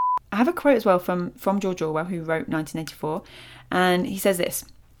I have a quote as well from George Orwell, who wrote 1984, and he says this: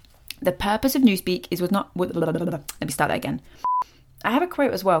 "The purpose of Newspeak is was not." Let me start that again. I have a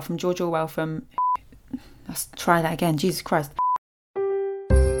quote as well from George Orwell from. Let's try that again. Jesus Christ.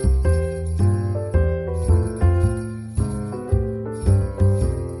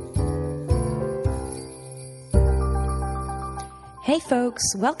 Hey folks,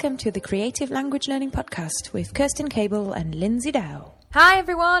 welcome to the Creative Language Learning Podcast with Kirsten Cable and Lindsay Dow. Hi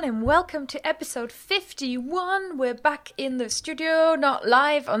everyone and welcome to episode 51. We're back in the studio, not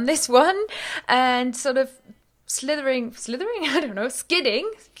live on this one, and sort of slithering, I don't know,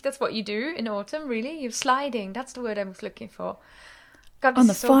 skidding. That's what you do in autumn, really. You're sliding, that's the word I was looking for. God, on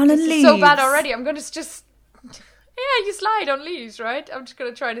the fallen leaves. So bad already. I'm going to just... Yeah, you slide on leaves, right? I'm just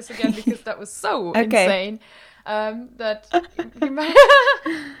going to try this again because that was so insane.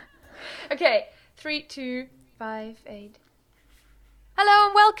 Okay, 3, 2, 5, 8. Hello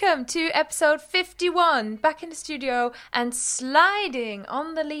and welcome to episode 51, back in the studio and sliding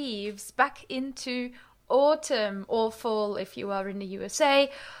on the leaves back into autumn or fall if you are in the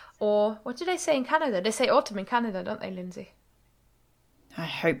USA, or what do they say in Canada? They say autumn in Canada, don't they, Lindsay? I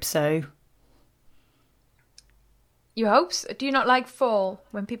hope so. You hope so? Do you not like fall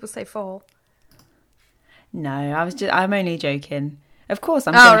when people say fall? No, I'm only joking. Of course,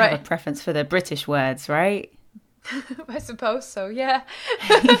 I'm going to have a preference for the British words, right? I suppose so, yeah.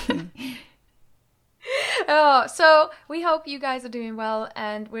 So we hope you guys are doing well,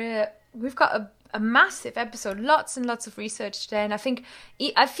 and we've got a massive episode, lots and lots of research today, and I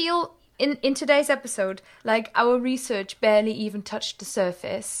feel in today's episode like our research barely even touched the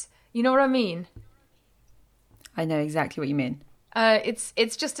surface. You know what I mean? I know exactly what you mean.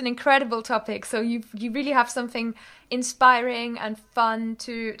 It's just an incredible topic, so you really have something inspiring and fun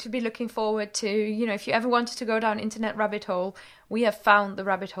to be looking forward to. You know, if you ever wanted to go down internet rabbit hole, we have found the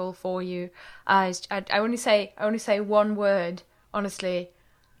rabbit hole for you. I only say one word, honestly.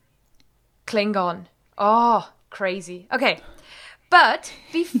 Klingon. Oh, crazy. Okay. But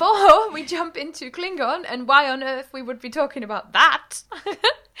before we jump into Klingon and why on earth we would be talking about that,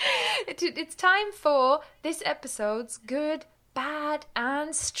 it's time for this episode's good, bad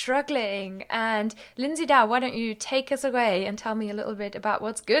and struggling. And Lindsay Dow, why don't you take us away and tell me a little bit about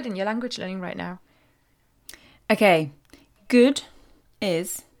what's good in your language learning right now? Okay, good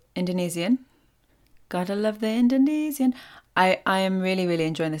is Indonesian. Gotta love the Indonesian. I am really, really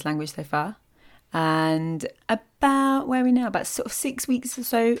enjoying this language so far. And about, where are we now? About sort of 6 weeks or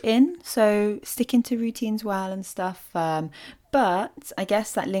so in. So sticking to routines well and stuff. But I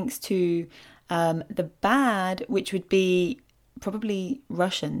guess that links to the bad, which would be probably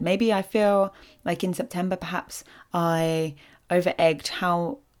Russian. Maybe I feel like in September perhaps I over-egged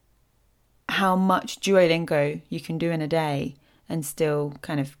how much Duolingo you can do in a day and still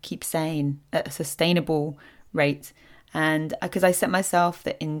kind of keep sane at a sustainable rate. And because I set myself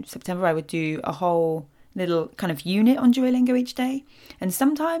that in September I would do a whole little kind of unit on Duolingo each day. And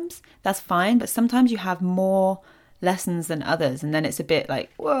sometimes that's fine, but sometimes you have more lessons than others. And then it's a bit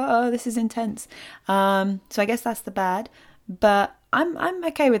like, whoa, this is intense. So I guess that's the bad. But I'm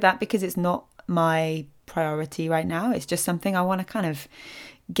okay with that because it's not my priority right now. It's just something I want to kind of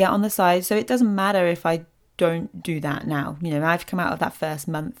get on the side. So it doesn't matter if I don't do that now. You know, I've come out of that first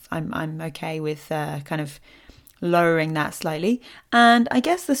month. I'm okay with kind of lowering that slightly. And I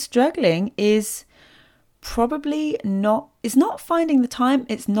guess the struggling is probably not finding the time.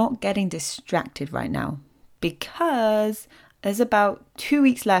 It's not getting distracted right now because there's about 2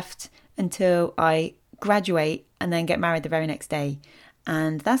 weeks left until I graduate and then get married the very next day.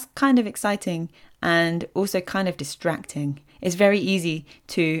 And that's kind of exciting and also kind of distracting. It's very easy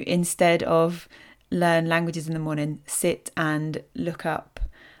to, instead of learn languages in the morning, sit and look up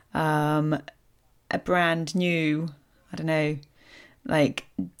a brand new, I don't know, like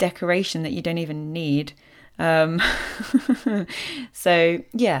decoration that you don't even need. So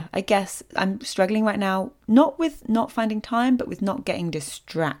yeah, I guess I'm struggling right now, not with not finding time, but with not getting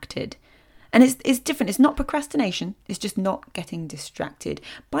distracted. And it's different. It's not procrastination. It's just not getting distracted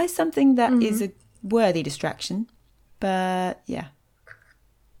by something that is a worthy distraction. But yeah.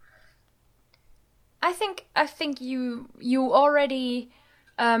 I think you already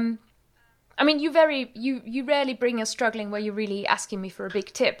I mean, you rarely bring us struggling where you're really asking me for a big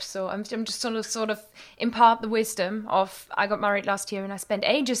tip. So I'm just sort of impart the wisdom of, I got married last year and I spent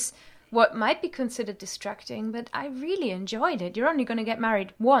ages what might be considered distracting, but I really enjoyed it. You're only going to get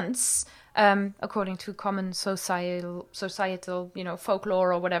married once, according to common societal,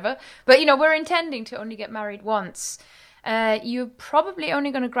 folklore or whatever. But, we're intending to only get married once. You're probably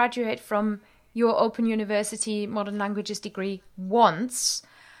only going to graduate from your Open University Modern Languages degree once.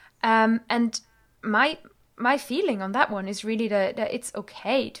 And my feeling on that one is really that it's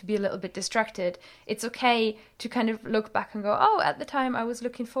okay to be a little bit distracted. It's okay to kind of look back and go, oh, at the time I was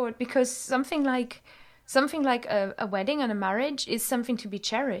looking forward, because something like a wedding and a marriage is something to be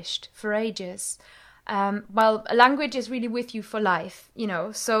cherished for ages. Well, a language is really with you for life, you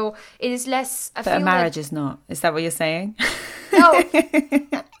know, so it is less... But a marriage is not. Is that what you're saying? No,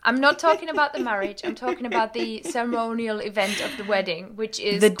 I'm not talking about the marriage. I'm talking about the ceremonial event of the wedding, which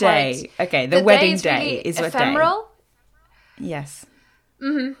is the day. Okay, the wedding day is what day? Ephemeral. Yes.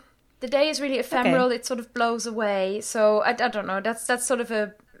 Mm-hmm. The day is really ephemeral. Okay. It sort of blows away. So I don't know. That's sort of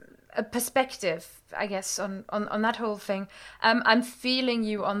a perspective, I guess, on that whole thing. I'm feeling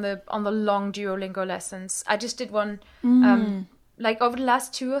you on the long Duolingo lessons. I just did one like over the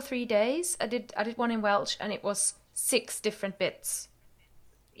last 2 or 3 days. I did one in Welsh, and it was 6 different bits.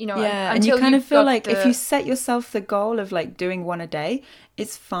 You know, yeah, and you kind of feel like if you set yourself the goal of like doing one a day,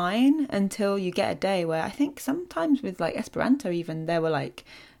 it's fine until you get a day where I think sometimes with like Esperanto even there were like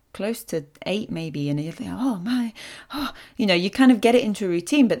close to 8 maybe, and you think, you know, you kind of get it into a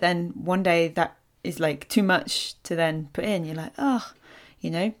routine, but then one day that is like too much to then put in. You're like, you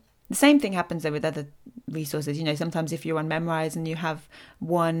know, the same thing happens though with other resources. You know, sometimes if you're on Memrise and you have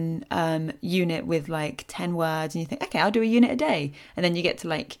one unit with like 10 words and you think, okay, I'll do a unit a day, and then you get to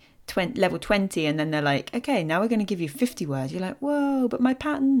like level 20 and then they're like, okay, now we're going to give you 50 words. You're like, whoa, but my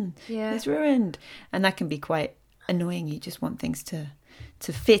pattern is ruined. And that can be quite annoying. You just want things to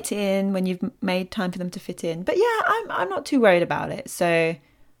fit in when you've made time for them to fit in. But yeah, I'm not too worried about it, so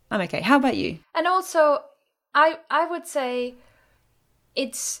I'm okay. How about you? And also I would say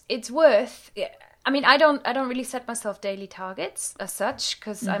it's worth... I mean, I don't really set myself daily targets as such,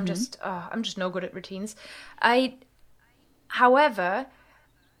 because I'm just no good at routines. However,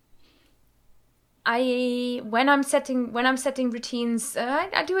 when I'm setting routines,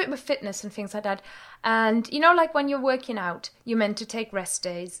 I do it with fitness and things like that. And you know, like when you're working out, you're meant to take rest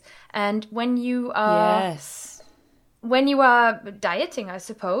days, and when you are when you are dieting, I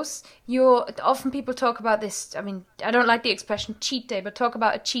suppose, often people talk about this. I mean, I don't like the expression cheat day, but talk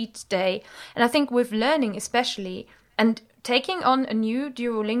about a cheat day. And I think with learning especially, and taking on a new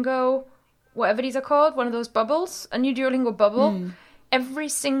Duolingo, whatever these are called, one of those bubbles, a new Duolingo bubble, every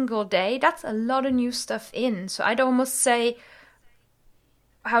single day, that's a lot of new stuff in. So I'd almost say,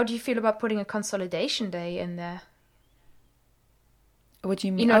 how do you feel about putting a consolidation day in there? What do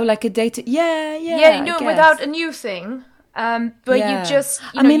you mean? You know, like a data? Yeah. You do it without a new thing, but you just,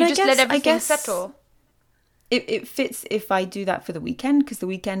 let everything settle. It fits if I do that for the weekend, because the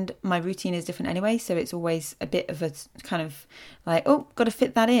weekend my routine is different anyway, so it's always a bit of a kind of like, oh, got to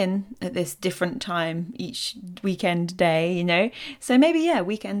fit that in at this different time each weekend day, you know. So maybe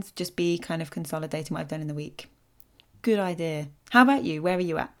weekends just be kind of consolidating what I've done in the week. Good idea. How about you? Where are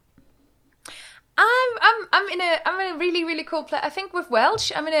you at? I'm in a really, really cool place. I think with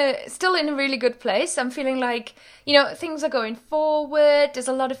Welsh, I'm still in a really good place. I'm feeling like, you know, things are going forward. There's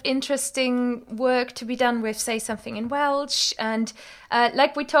a lot of interesting work to be done with Say Something in Welsh, and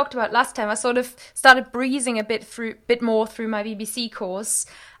like we talked about last time, I sort of started breezing a bit more through my BBC course.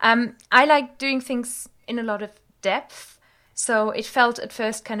 I like doing things in a lot of depth. So it felt at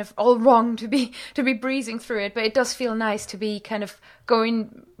first kind of all wrong to be breezing through it, but it does feel nice to be kind of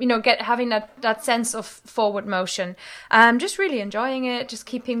going, you know, having that sense of forward motion. I'm just really enjoying it, just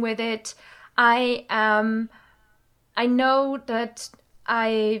keeping with it. I know that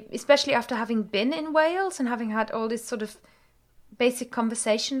especially after having been in Wales and having had all this sort of basic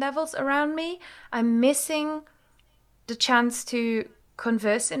conversation levels around me, I'm missing the chance to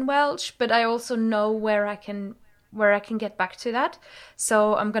converse in Welsh, but I also know where I can get back to that.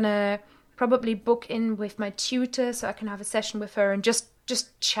 So I'm gonna probably book in with my tutor so I can have a session with her and just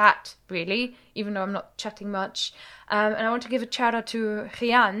chat, really, even though I'm not chatting much. And I want to give a shout out to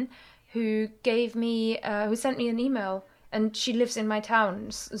Rian, who sent me an email, and she lives in my town,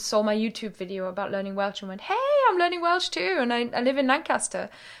 saw my YouTube video about learning Welsh and went, hey, I'm learning Welsh too, and I live in Lancaster.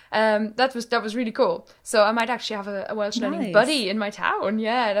 That was really cool. So I might actually have a Welsh learning buddy in my town.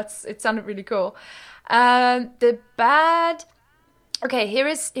 Yeah, it sounded really cool. The bad... Okay, here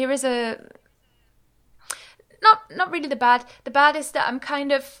is a... Not really the bad. The bad is that I'm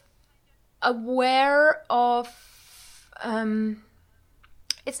kind of aware of...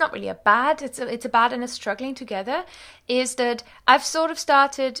 it's not really a bad, it's a bad and a struggling together, is that I've sort of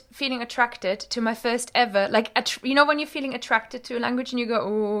started feeling attracted to my first ever, like, you know, when you're feeling attracted to a language and you go,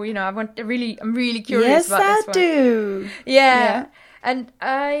 oh, you know, I'm really curious about this one. Yes, I do. Yeah. And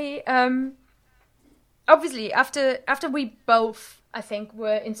I... obviously, after we both I think,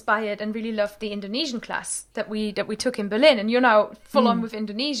 were inspired and really loved the Indonesian class that we took in Berlin, and you're now full on with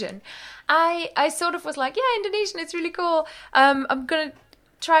Indonesian. I sort of was like, yeah, Indonesian, it's really cool. I'm gonna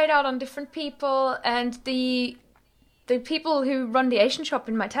try it out on different people, and the people who run the Asian shop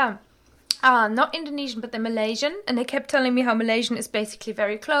in my town are not Indonesian, but they're Malaysian, and they kept telling me how Malaysian is basically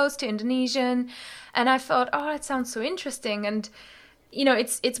very close to Indonesian, and I thought, oh, that sounds so interesting, and you know,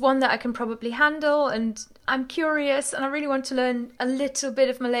 it's one that I can probably handle, and I'm curious, and I really want to learn a little bit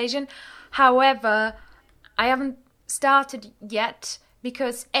of Malaysian. However, I haven't started yet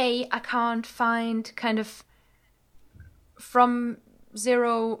because I can't find kind of from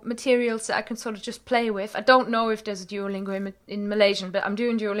zero materials that I can sort of just play with. I don't know if there's a Duolingo in Malaysian, but I'm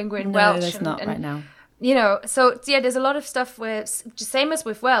doing Duolingo in Welsh. No, there's not right now. You know, so yeah, there's a lot of stuff where, same as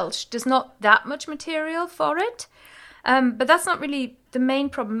with Welsh, there's not that much material for it. But that's not really the main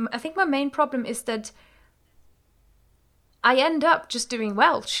problem. I think my main problem is that I end up just doing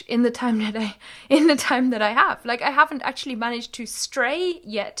Welsh in the time that I have. Like, I haven't actually managed to stray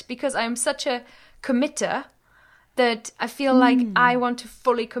yet because I'm such a committer that I feel like I want to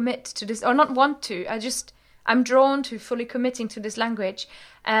fully commit to this, or not want to. I'm drawn to fully committing to this language.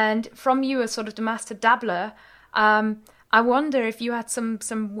 And from you as sort of the master dabbler, I wonder if you had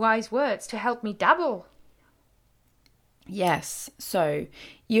some wise words to help me dabble. Yes. So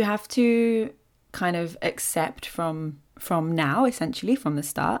you have to kind of accept from now, essentially from the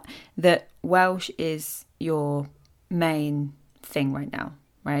start, that Welsh is your main thing right now,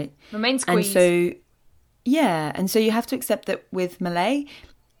 right? The main squeeze. And so you have to accept that with Malay,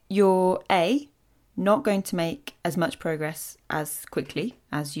 you're not going to make as much progress as quickly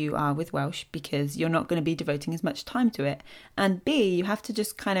as you are with Welsh because you're not going to be devoting as much time to it. And B, you have to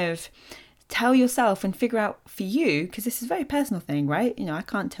just kind of tell yourself and figure out for you, because this is a very personal thing, right? You know, I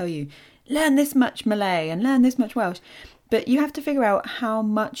can't tell you, learn this much Malay and learn this much Welsh. But you have to figure out how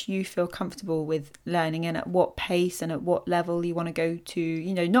much you feel comfortable with learning and at what pace and at what level you want to go to,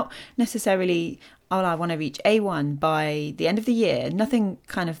 you know, not necessarily, oh, I want to reach A1 by the end of the year. Nothing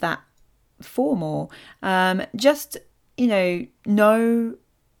kind of that formal. Just, you know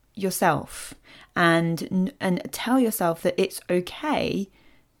yourself and tell yourself that it's okay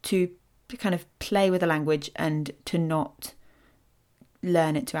to kind of play with the language and to not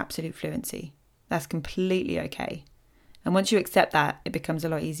learn it to absolute fluency. That's completely okay. And once you accept that, it becomes a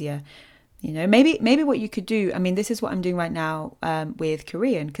lot easier. You know, maybe what you could do, I mean, this is what I'm doing right now with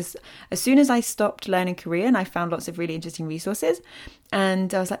Korean, because as soon as I stopped learning Korean, I found lots of really interesting resources.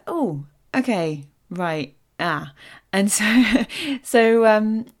 And I was like, oh, okay, right. And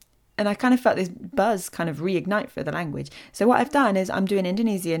so and I kind of felt this buzz kind of reignite for the language. So what I've done is I'm doing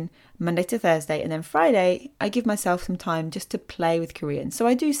Indonesian Monday to Thursday, and then Friday I give myself some time just to play with Korean. So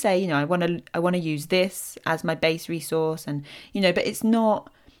I do say, you know, I want to use this as my base resource, and you know, but it's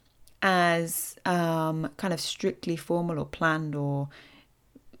not as kind of strictly formal or planned or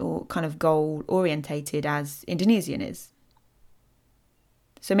kind of goal orientated as Indonesian is.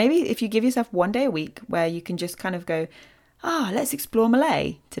 So maybe if you give yourself one day a week where you can just kind of go, let's explore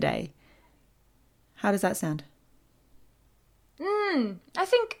Malay today. How does that sound? I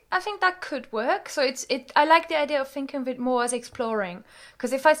think that could work. So I like the idea of thinking of it more as exploring.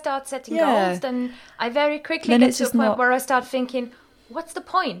 Because if I start setting goals, then I very quickly get to a point where I start thinking, what's the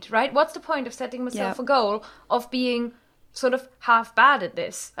point, right? What's the point of setting myself a goal of being sort of half bad at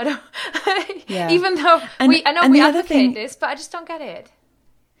this? I don't. Even though we advocate this, but I just don't get it.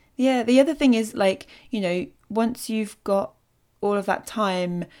 Yeah, the other thing is, like, you know, once you've got all of that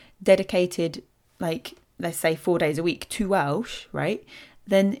time dedicated, like, let's say 4 days a week to Welsh, right?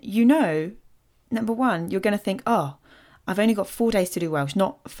 Then, you know, number one, you're going to think, I've only got 4 days to do Welsh,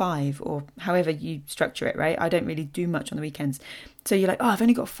 not 5, or however you structure it, right? I don't really do much on the weekends. So you're like, I've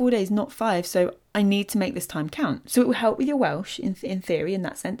only got 4 days, not 5, so I need to make this time count. So it will help with your Welsh in theory, in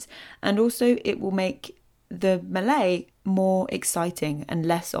that sense. And also it will make the Malay more exciting and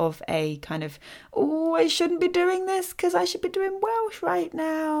less of a kind of, I shouldn't be doing this because I should be doing Welsh right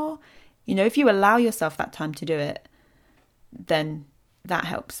now. You know, if you allow yourself that time to do it, then that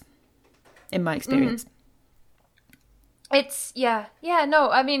helps, in my experience. It's,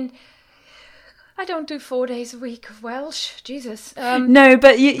 I mean, I don't do 4 days a week of Welsh, Jesus. No,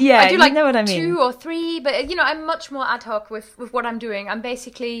 but I do, like, you know what I mean. 2 or 3, but, you know, I'm much more ad hoc with what I'm doing. I'm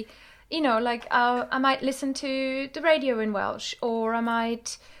basically, you know, like, I might listen to the radio in Welsh, or I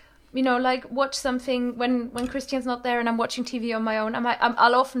might, you know, like, watch something when Christian's not there and I'm watching TV on my own.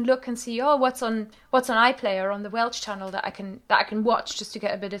 I'll often look and see, what's on iPlayer on the Welsh channel that I can watch just to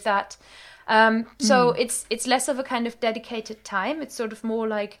get a bit of that. So it's less of a kind of dedicated time. It's sort of more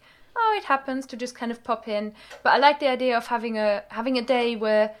like oh, it happens to just kind of pop in. But I like the idea of having a day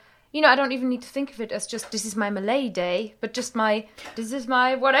where, I don't even need to think of it as just this is my Malay day, but just this is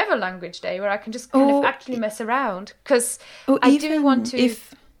my whatever language day, where I can just kind of actually mess around, because I do want to.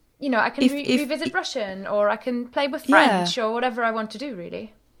 I can revisit Russian, or I can play with French, or whatever I want to do,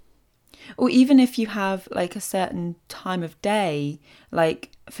 really. Or even if you have like a certain time of day, like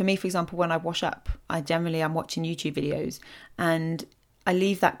for me, for example, when I wash up, I'm watching YouTube videos, and I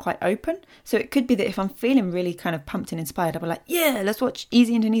leave that quite open. So it could be that if I'm feeling really kind of pumped and inspired, I'll be like, yeah, let's watch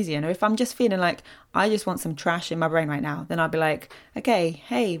Easy Indonesian. Or if I'm just feeling like I just want some trash in my brain right now, then I'll be like, okay,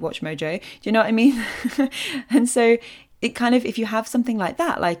 hey, Watch Mojo. Do you know what I mean? And so it kind of, if you have something like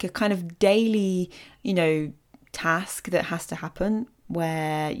that, like a kind of daily, task that has to happen,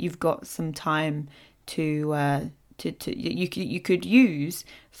 where you've got some time to you could use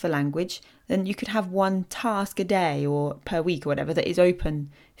for language, then you could have one task a day or per week or whatever that is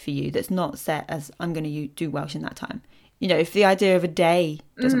open for you, that's not set as I'm going to do Welsh in that time. If the idea of a day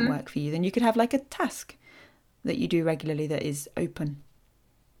doesn't work for you, then you could have like a task that you do regularly that is open.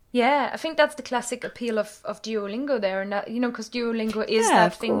 Yeah, I think that's the classic appeal of Duolingo there, and that, because Duolingo is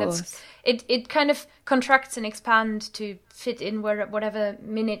that thing that's it kind of contracts and expands to fit in whatever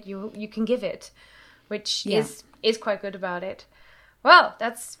minute you can give it, which is quite good about it. Well,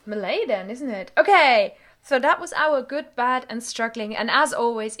 that's Malay then, isn't it? Okay, so that was our good, bad, and struggling. And as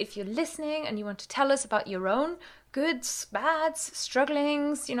always, if you're listening and you want to tell us about your own goods, bads,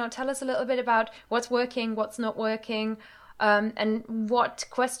 strugglings, tell us a little bit about what's working, what's not working. And what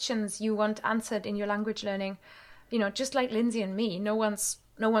questions you want answered in your language learning. Just like Lindsay and me, no one's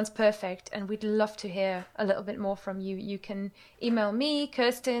perfect, and we'd love to hear a little bit more from you. You can email me,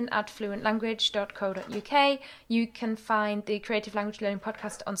 Kirsten@fluentlanguage.co.uk. You can find the Creative Language Learning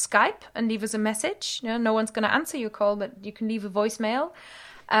Podcast on Skype and leave us a message. No one's going to answer your call, but you can leave a voicemail.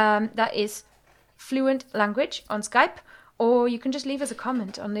 That is Fluent Language on Skype, or you can just leave us a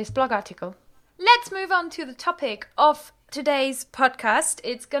comment on this blog article. Let's move on to the topic of today's podcast.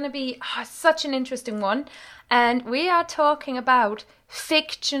 It's going to be such an interesting one, and we are talking about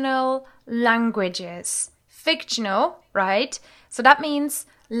fictional languages. Fictional, right? So that means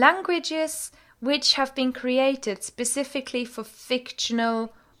languages which have been created specifically for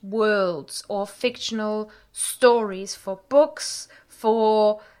fictional worlds or fictional stories, for books,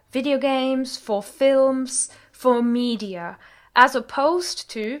 for video games, for films, for media, as opposed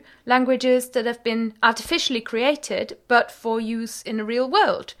to languages that have been artificially created but for use in the real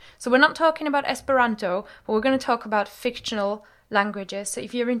world. So we're not talking about Esperanto, but we're going to talk about fictional languages. So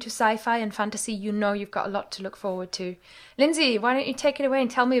if you're into sci-fi and fantasy, you've got a lot to look forward to. Lindsay, why don't you take it away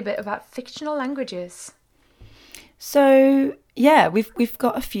and tell me a bit about fictional languages? So yeah, we've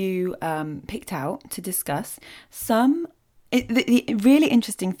got a few picked out to discuss. The really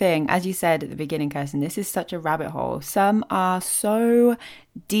interesting thing, as you said at the beginning, Kirsten, this is such a rabbit hole. Some are so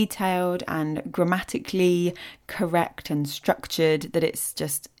detailed and grammatically correct and structured that it's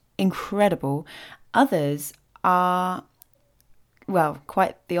just incredible. Others are, well,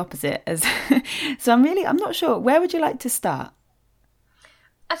 quite the opposite. So I'm not sure. Where would you like to start?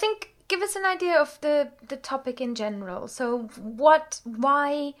 I think give us an idea of the topic in general. So what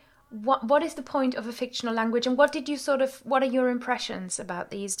is the point of a fictional language, and what are your impressions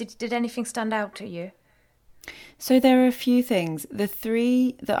about these? Did anything stand out to you? So there are a few things. The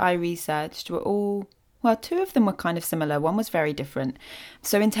three that I researched were all, well, two of them were kind of similar. One was very different.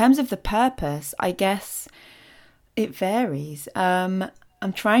 So in terms of the purpose, I guess it varies. I'm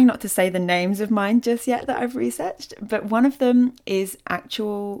trying not to say the names of mine just yet that I've researched, but one of them is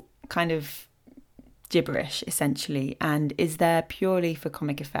actual kind of gibberish, essentially, and is there purely for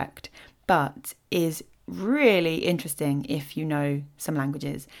comic effect, but is really interesting if you know some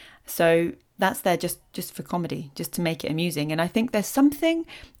languages. So that's there just for comedy, just to make it amusing. And I think there's something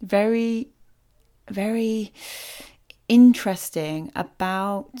very, very interesting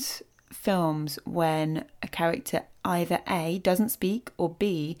about films when a character either A, doesn't speak, or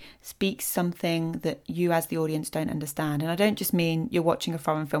B, speaks something that you as the audience don't understand. And I don't just mean you're watching a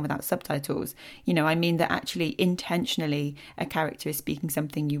foreign film without subtitles. I mean that actually intentionally a character is speaking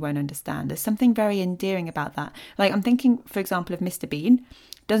something you won't understand. There's something very endearing about that. Like, I'm thinking, for example, of Mr. Bean.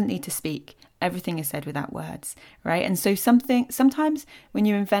 Doesn't need to speak. Everything is said without words, right? And so sometimes when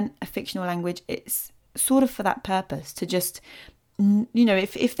you invent a fictional language, it's sort of for that purpose, to just,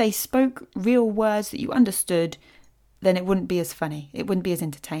 if they spoke real words that you understood, then it wouldn't be as funny. It wouldn't be as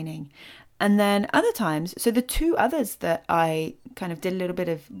entertaining. And then other times, so the two others that I kind of did a little bit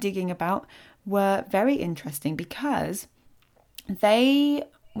of digging about were very interesting, because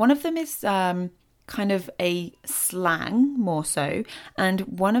one of them is kind kind of a slang more so, and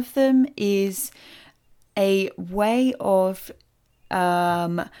one of them is a way of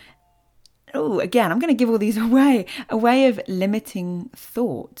again, I'm going to give all these away. A way of limiting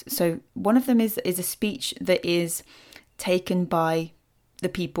thought. So one of them is a speech that is taken by the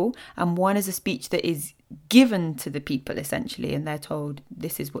people, and one is a speech that is given to the people, essentially, and they're told,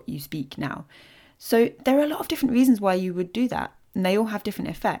 this is what you speak now. So there are a lot of different reasons why you would do that, and they all have different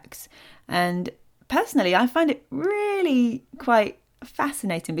effects. And personally, I find it really quite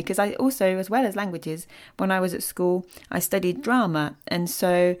fascinating, because I also, as well as languages, when I was at school, I studied drama, and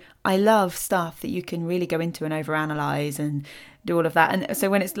so I love stuff that you can really go into and overanalyze and do all of that. And so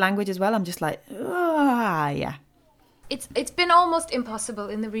when it's language as well, I'm just like, yeah. It's been almost impossible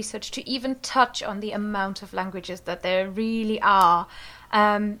in the research to even touch on the amount of languages that there really are,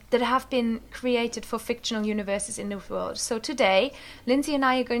 that have been created for fictional universes in the world. So today, Lindsay and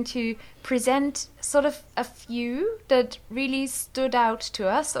I are going to present sort of a few that really stood out to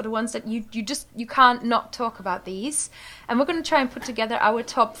us, or the ones that you can't not talk about these. And we're going to try and put together our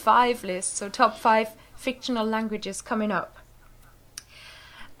top 5 list, so top 5 fictional languages coming up.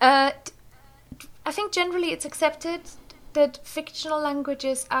 I think generally it's accepted that fictional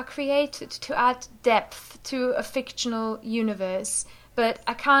languages are created to add depth to a fictional universe. But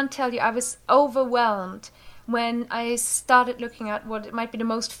I can't tell you, I was overwhelmed when I started looking at what might be the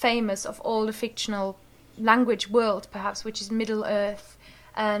most famous of all the fictional language world, perhaps, which is Middle-earth,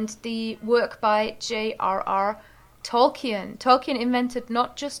 and the work by J.R.R. Tolkien. Tolkien invented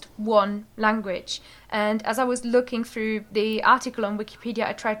not just one language. And as I was looking through the article on Wikipedia,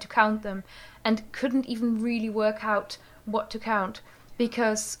 I tried to count them and couldn't even really work out what to count.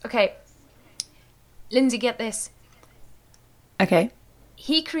 Because, okay, Lindsay, get this. Okay.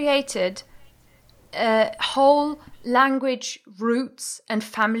 He created whole language roots and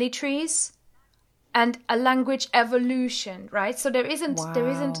family trees and a language evolution, right? So there isn't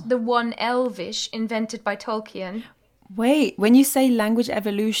the one Elvish invented by Tolkien. Wait, when you say language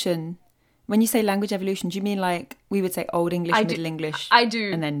evolution, do you mean like we would say Old English, Middle English? I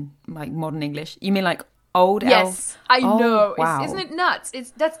do. And then like Modern English? You mean like Old Yes, Elf? I know. Wow. Isn't it nuts?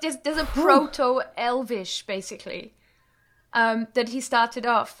 There's a Proto-Elvish, basically, that he started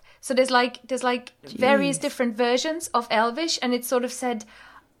off. So there's various different versions of Elvish, and it's sort of said.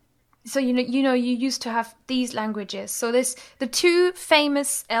 So you used to have these languages. So there's the 2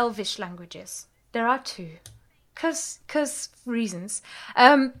 famous Elvish languages. There are 2, cause reasons.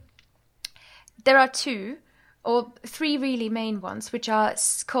 There are 2 or 3 really main ones, which are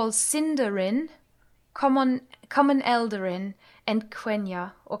called Sindarin, Common Eldarin, and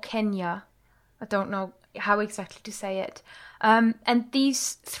Quenya or Kenya. I don't know how exactly to say it. And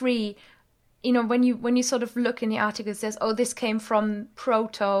these 3, when you sort of look in the article, it says, this came from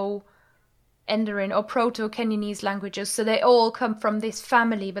Proto-Enderin or Proto-Kenyanese languages. So they all come from this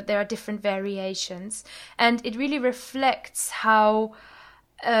family, but there are different variations. And it really reflects how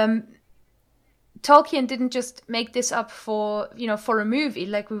Tolkien didn't just make this up for a movie,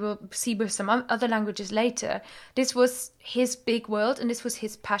 like we will see with some other languages later. This was his big world, and this was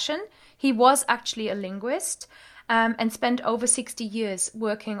his passion. He was actually a linguist, and spent over 60 years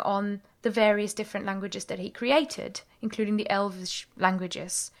working on the various different languages that he created, including the Elvish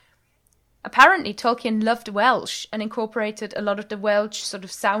languages. Apparently, Tolkien loved Welsh and incorporated a lot of the Welsh sort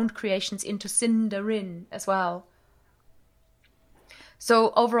of sound creations into Sindarin as well.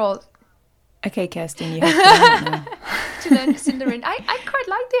 So overall... Okay, Kirsten, you have to learn that now. To learn Sindarin. I quite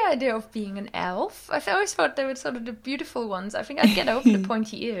like the idea of being an elf. I always thought they were sort of the beautiful ones. I think I'd get over the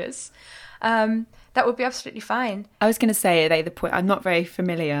pointy ears. That would be absolutely fine. I was going to say, are they the I'm not very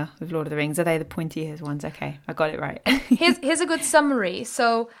familiar with Lord of the Rings. Are they the pointy ears ones? Okay, I got it right. Here's a good summary.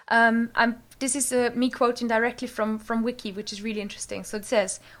 So this is me quoting directly from Wiki, which is really interesting. So it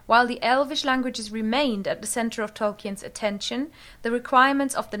says, while the Elvish languages remained at the center of Tolkien's attention, the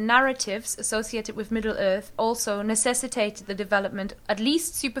requirements of the narratives associated with Middle-earth also necessitated the development, at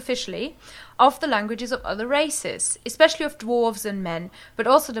least superficially, of the languages of other races, especially of dwarves and men, but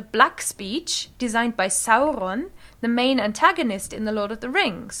also the Black speech, designed by Sauron, the main antagonist in The Lord of the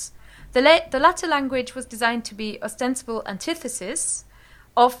Rings. The latter language was designed to be ostensible antithesis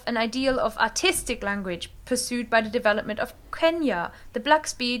of an ideal of artistic language pursued by the development of Quenya, the Black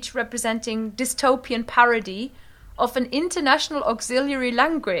speech representing dystopian parody of an international auxiliary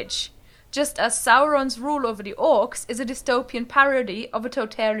language, just as Sauron's rule over the orcs is a dystopian parody of a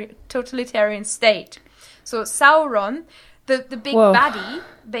totalitarian state. So Sauron, the big baddie,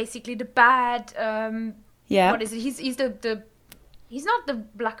 basically the bad... What is it? He's the he's not the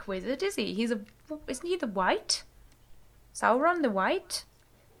Black Wizard, is he? Isn't he the White? Sauron the White?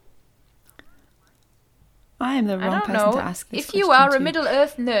 I am the I wrong don't person know. to ask this If you question are a to.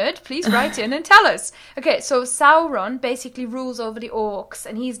 Middle-earth nerd, please write in and tell us. Okay, so Sauron basically rules over the orcs,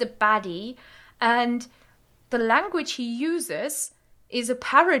 and he's the baddie. And the language he uses is a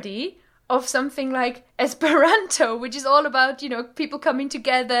parody of something like Esperanto, which is all about, people coming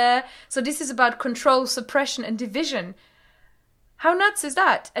together. So this is about control, suppression, and division. How nuts is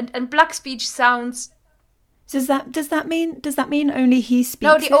that? And black speech sounds... Does that mean only he speaks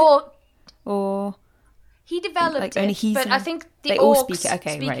No, the orc... or He developed like only it, but I think the they orcs all speak it?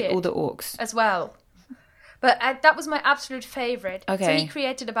 Okay, right, all the orcs. as well. But that was my absolute favourite. Okay. So he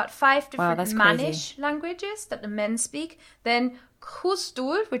created about 5 different that's Mannish crazy. languages that the men speak. Then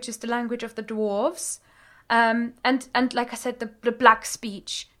Khustur, which is the language of the dwarves. And like I said, the black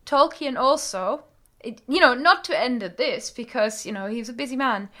speech. Tolkien also, not to end at this, because, he was a busy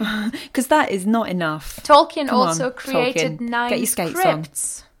man. Because that is not enough. Tolkien Come on, also created Tolkien. 9 Get your skates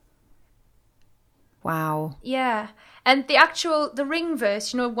scripts. Wow. Yeah. And the ring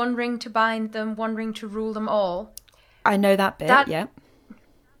verse, one ring to bind them, one ring to rule them all. I know that bit, yeah.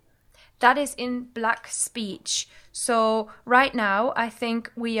 That is in black speech. So right now, I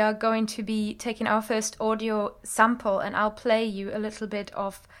think we are going to be taking our first audio sample, and I'll play you a little bit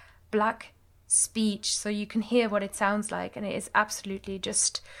of black speech so you can hear what it sounds like. And it is absolutely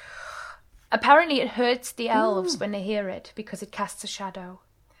just... Apparently it hurts the elves when they hear it because it casts a shadow.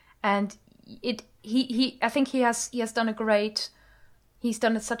 And I think he has done he's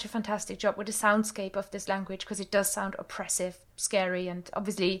done such a fantastic job with the soundscape of this language, because it does sound oppressive, scary, and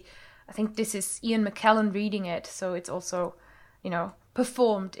obviously I think this is Ian McKellen reading it, so it's also,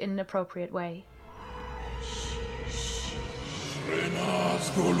 performed in an appropriate way.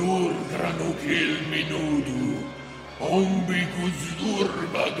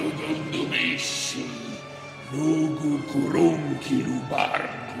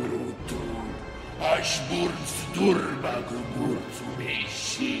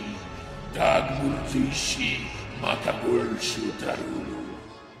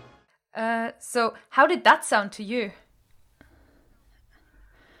 So how did that sound to you?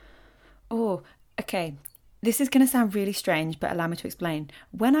 Oh, okay. This is going to sound really strange, but allow me to explain.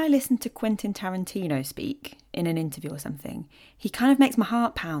 When I listen to Quentin Tarantino speak in an interview or something, he kind of makes my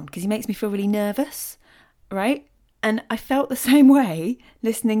heart pound because he makes me feel really nervous, right? And I felt the same way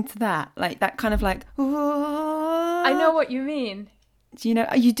listening to that, like that kind of like, oh. I know what you mean. Do you know?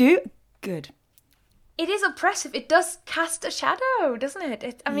 You do? Good. It is oppressive. It does cast a shadow, doesn't it?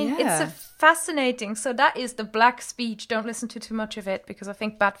 It's Yeah. fascinating. So that is the black speech. Don't listen to too much of it, because I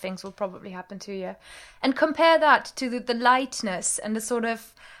think bad things will probably happen to you. And compare that to the lightness and the sort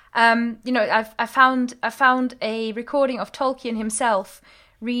of, I found a recording of Tolkien himself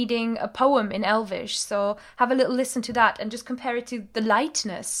reading a poem in Elvish. So have a little listen to that and just compare it to the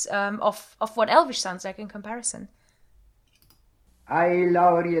lightness of what Elvish sounds like in comparison. Ai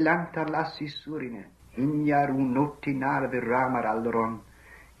lauri lantar lassi surine, ignar unotti narve ramar allron,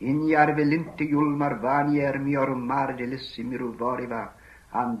 ignar velinti julmar vanier mior margelissi miru voriva,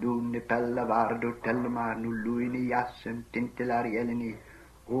 andun pella vardo telma nulluini jassen tintelari eleni,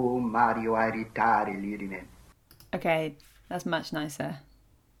 o Mario airitari lirine. Okay, that's much nicer.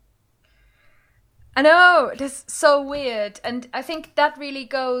 I know, that's so weird. And I think that really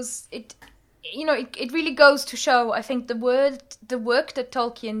goes, it really goes to show, I think, the work that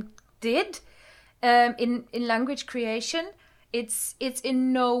Tolkien did in language creation. It's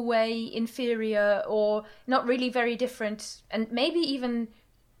in no way inferior or not really very different, and maybe even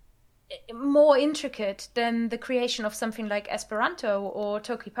more intricate than the creation of something like Esperanto or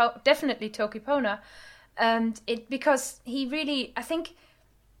definitely Tokipona. And because he really, I think,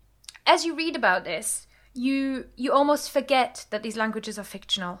 as you read about this, you almost forget that these languages are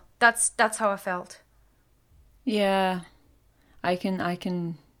fictional. That's how I felt. Yeah, I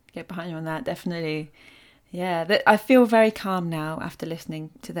can get behind you on that, definitely. Yeah, I feel very calm now after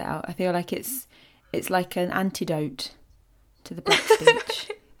listening to that out. I feel like it's like an antidote to the black speech.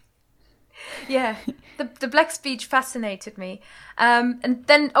 Yeah, the black speech fascinated me. And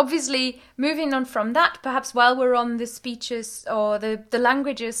then obviously moving on from that, perhaps while we're on the speeches or the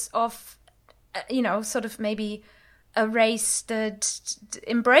languages of, sort of maybe a race that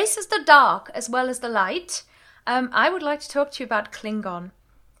embraces the dark as well as the light, I would like to talk to you about Klingon.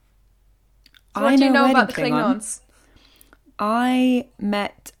 So what do you know about the Klingons? I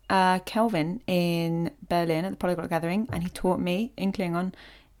met Kelvin in Berlin at the Polyglot Gathering, and he taught me in Klingon.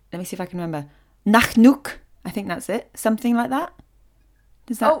 Let me see if I can remember. Nachnuk, I think that's it. Something like that.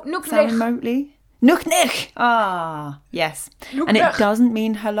 Does that sound remotely? Nuknich! Ah, yes. Nuknich. And it doesn't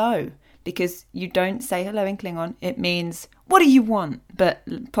mean hello. because you don't say hello in Klingon. It means, what do you want? But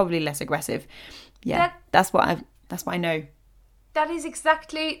probably less aggressive. Yeah, that's what I know. That is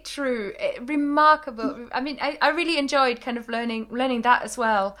exactly true. Remarkable. I mean, I really enjoyed kind of learning that as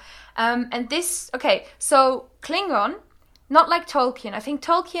well. And this, okay, so Klingon, not like Tolkien. I think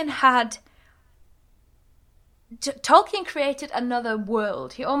Tolkien created another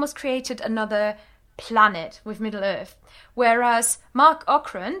world. He almost created another planet with Middle Earth. Whereas Mark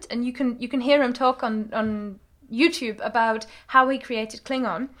Okrand, and you can hear him talk on YouTube about how he created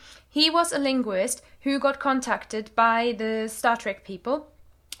Klingon. He was a linguist who got contacted by the Star Trek people,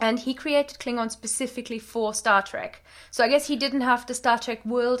 and he created Klingon specifically for Star Trek. So I guess he didn't have the Star Trek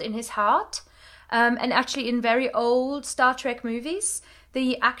world in his heart. And actually in very old Star Trek movies,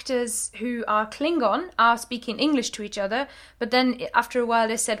 the actors who are Klingon are speaking English to each other, but then after a while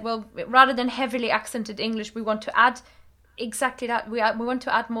they said, well, rather than heavily accented English, we want to add exactly that. We want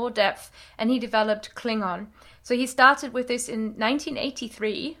to add more depth, and he developed Klingon. So he started with this in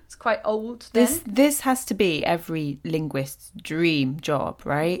 1983. It's quite old then. This has to be every linguist's dream job,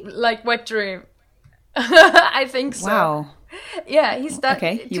 right? Like wet dream. I think so. Wow. Yeah, he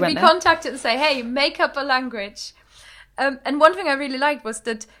started to be contacted and say, hey, make up a language. And one thing I really liked was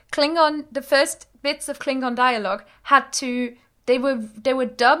that Klingon, the first bits of Klingon dialogue they were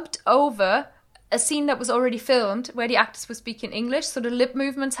dubbed over a scene that was already filmed where the actors were speaking English, so the lip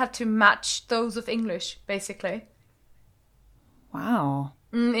movements had to match those of English, basically. Wow.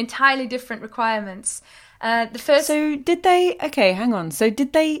 Entirely different requirements. So did they... Okay, hang on. So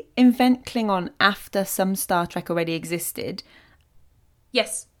did they invent Klingon after some Star Trek already existed?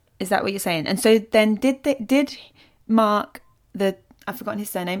 Yes. Is that what you're saying? And so then did Mark, I've forgotten his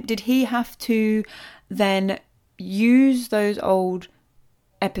surname, did he have to then use those old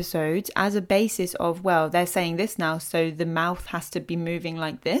episodes as a basis of, well, they're saying this now, so the mouth has to be moving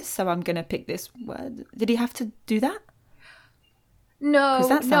like this, so I'm going to pick this word? Did he have to do that? No,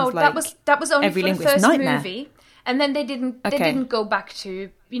 like that was only for the first nightmare. Movie, and then they didn't go back to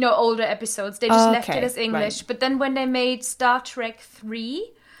older episodes. They just left it as English. Right. But then when they made Star Trek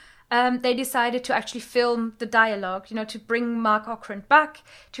 3, they decided to actually film the dialogue, to bring Mark Okrand back,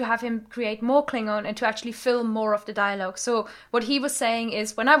 to have him create more Klingon, and to actually film more of the dialogue. So what he was saying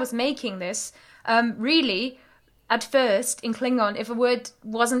is, when I was making this, really, at first, in Klingon, if a word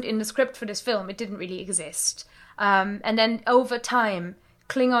wasn't in the script for this film, it didn't really exist. And then over time,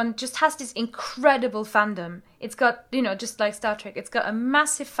 Klingon just has this incredible fandom. It's got, just like Star Trek, it's got a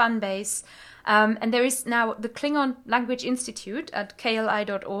massive fan base. And there is now the Klingon Language Institute at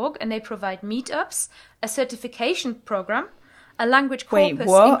kli.org, and they provide meetups, a certification program, a language corpus. Wait,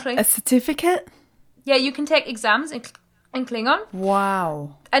 what? A certificate? Yeah, you can take exams in Klingon.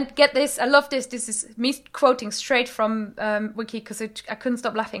 Wow. And get this, I love this. This is me quoting straight from Wiki because I couldn't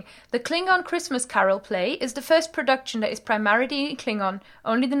stop laughing. The Klingon Christmas Carol play is the first production that is primarily in Klingon.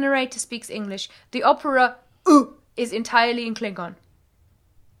 Only the narrator speaks English. The opera is entirely in Klingon.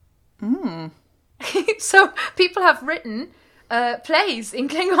 So people have written plays in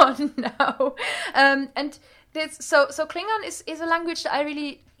Klingon now. And so Klingon is a language that I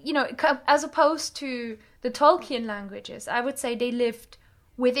really, as opposed to the Tolkien languages, I would say they lived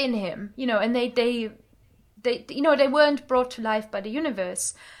within him, and they weren't brought to life by the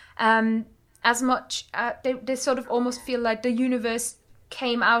universe. As much, they sort of almost feel like the universe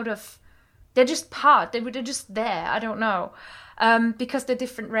came out of, they're just they're just there, I don't know, because they're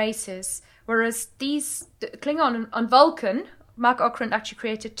different races. Whereas these Klingon on Vulcan, Mark Okrand actually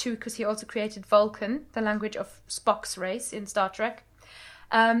created 2 because he also created Vulcan, the language of Spock's race in Star Trek.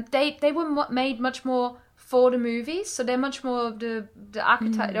 They were made much more for the movies, so they're much more the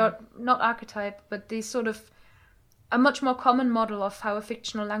archetype, or not archetype, but the sort of a much more common model of how a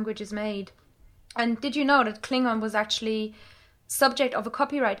fictional language is made. And did you know that Klingon was actually subject of a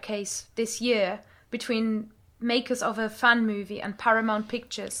copyright case this year between makers of a fan movie and Paramount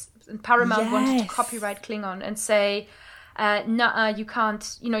Pictures? And Paramount wanted to copyright Klingon and say, "Nah, you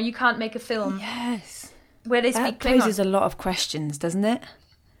can't. You can't make a film." Yes, where they speak Klingon. That poses a lot of questions, doesn't it?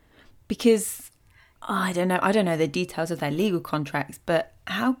 Because I don't know the details of their legal contracts, but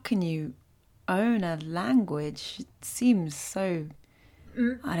how can you own a language? It seems so.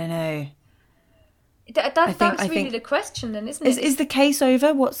 I don't know. That's really the question, then, isn't it? Is the case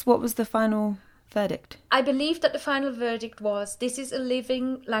over? What was the final verdict? I believe that the final verdict was, this is a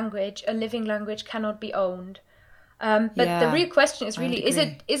living language. A living language cannot be owned. But the real question is really, is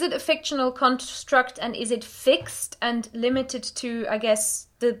it a fictional construct, and is it fixed and limited to, I guess,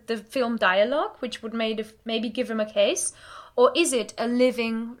 the film dialogue, which would maybe give him a case? Or is it a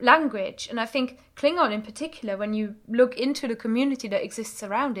living language? And I think Klingon in particular, when you look into the community that exists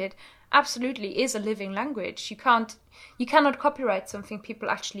around it, absolutely is a living language. You cannot copyright something people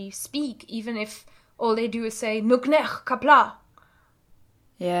actually speak, even if all they do is say nugnech kapla.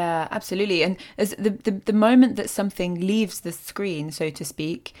 Yeah, absolutely. And as the moment that something leaves the screen, so to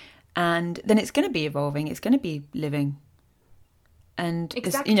speak, and then it's going to be evolving, it's going to be living. And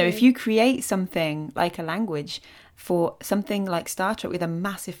exactly. If you create something like a language for something like Star Trek with a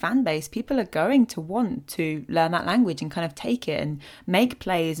massive fan base, people are going to want to learn that language and kind of take it and make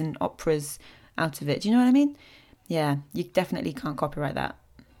plays and operas out of it. Do you know what I mean? Yeah, you definitely can't copyright that.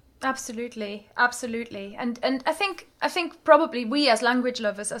 Absolutely. And I think probably we as language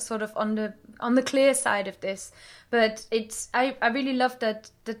lovers are sort of on the clear side of this, but I really love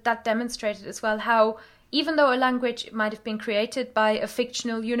that demonstrated as well how, even though a language might have been created by a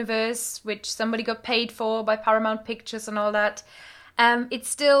fictional universe, which somebody got paid for by Paramount Pictures and all that, it's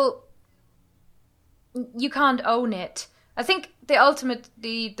still, you can't own it. I think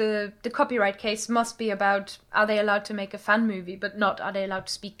the copyright case must be about, are they allowed to make a fan movie, but not are they allowed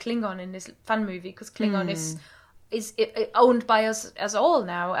to speak Klingon in this fan movie, because Klingon is owned by us as all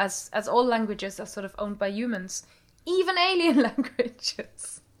now, as all languages are sort of owned by humans, even alien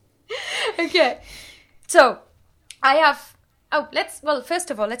languages. Okay. So,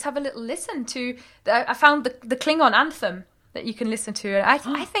 first of all, let's have a little listen to, I found the Klingon anthem that you can listen to. I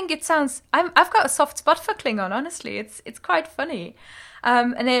think it sounds, I've got a soft spot for Klingon, honestly. It's quite funny.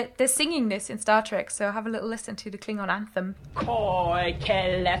 And they're singing this in Star Trek, so have a little listen to the Klingon anthem. Koi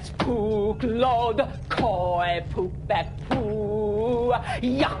keles puk lod, koi pupek pu,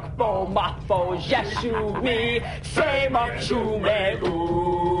 yakbo matbo jesui, se machume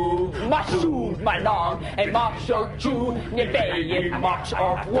u, masu manong, and macho chu, nebeyin much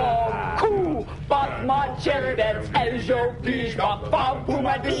of war ku, but my cherubets eljo pish, ma fa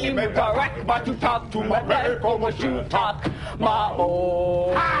puma dim, correct, but you talk to my bell, como you talk, ma o.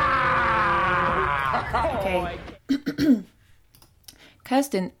 Okay.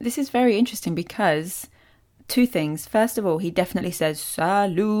 Kirsten, this is very interesting because two things. First of all, he definitely says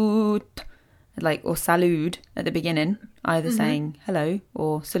salute, or salud at the beginning, either saying hello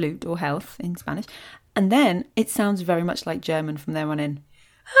or salute or health in Spanish. And then it sounds very much like German from there on in.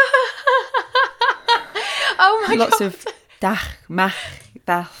 Oh my God. Lots of dach, mach,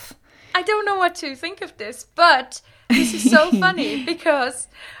 dach. I don't know what to think of this, but this is so funny because,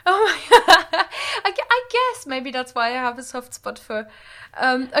 oh my God, I guess maybe that's why I have a soft spot for,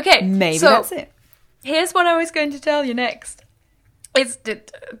 okay. Maybe so that's it. Here's what I was going to tell you next. It's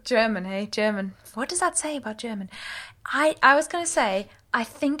German, hey, German. What does that say about German? I was going to say, I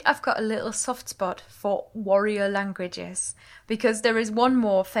think I've got a little soft spot for warrior languages, because there is one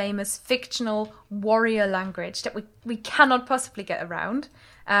more famous fictional warrior language that we cannot possibly get around.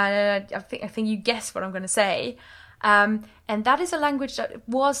 I think you guess what I'm going to say. And that is a language that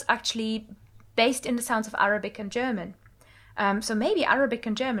was actually based in the sounds of Arabic and German. So maybe Arabic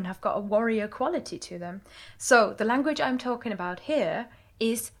and German have got a warrior quality to them. So the language I'm talking about here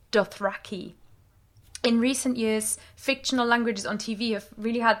is Dothraki. In recent years, fictional languages on TV have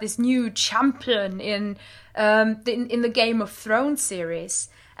really had this new champion in the Game of Thrones series.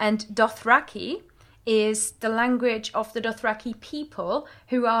 And Dothraki is the language of the Dothraki people,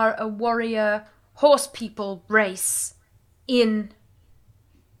 who are a warrior horse people race in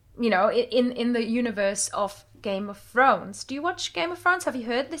the universe of Game of Thrones. Do you watch Game of Thrones? Have you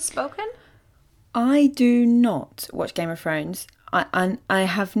heard this spoken? I do not watch Game of Thrones. I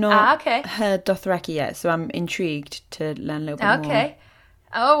have not heard Dothraki yet, so I'm intrigued to learn a little bit more. Okay.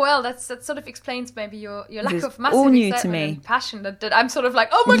 Oh, well, that sort of explains maybe your lack of massive all new excitement to me. And passion that I'm sort of like,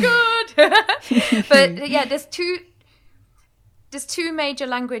 oh my God! But yeah, there's two major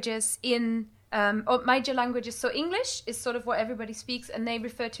languages major languages. So English is sort of what everybody speaks, and they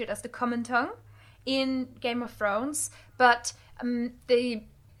refer to it as the common tongue in Game of Thrones. But the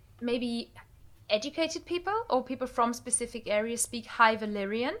maybe educated people or people from specific areas speak High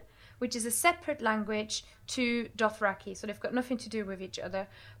Valyrian, which is a separate language to Dothraki. So they've got nothing to do with each other.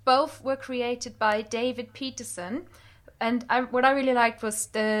 Both were created by David Peterson. And what I really liked was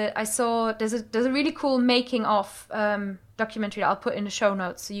there's a really cool making of documentary that I'll put in the show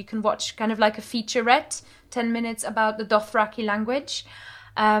notes, so you can watch kind of like a featurette, 10 minutes about the Dothraki language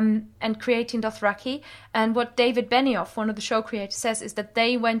and creating Dothraki. And what David Benioff, one of the show creators, says is that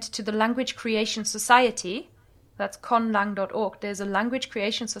they went to the Language Creation Society. That's conlang.org. There's a Language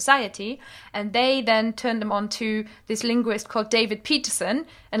Creation Society, and they then turned them on to this linguist called David Peterson.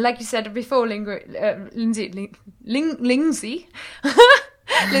 And like you said before, Lindsay, Lindsay,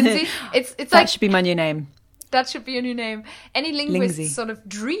 it's that like, should be my new name. That should be a new name. Any linguist's Lingsy. sort of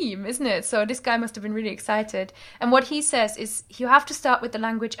dream, isn't it? So this guy must have been really excited. And what he says is you have to start with the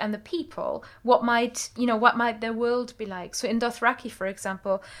language and the people. What might their world be like? So in Dothraki, for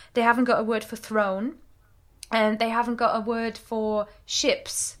example, they haven't got a word for throne, and they haven't got a word for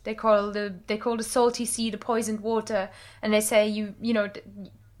ships. They call the salty sea the poisoned water, and they say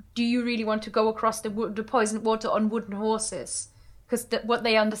do you really want to go across the poisoned water on wooden horses? Because what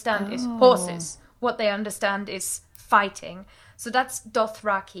they understand is horses. What they understand is fighting. So that's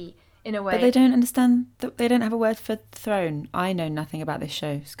Dothraki in a way. But they don't understand. They don't have a word for throne. I know nothing about this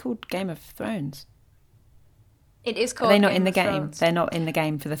show. It's called Game of Thrones. It is called. Are they not Game in the of game? Thrones. They're not in the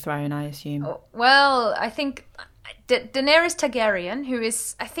game for the throne, I assume. Oh, well, I think Daenerys Targaryen, who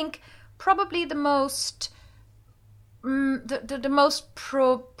is, I think, probably the most the most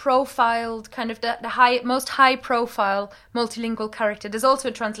profiled kind of the most high profile multilingual character. There's also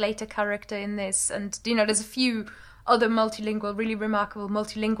a translator character in this, and there's a few other really remarkable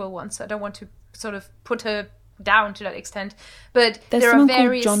multilingual ones. So I don't want to sort of put her down to that extent, but There's there are someone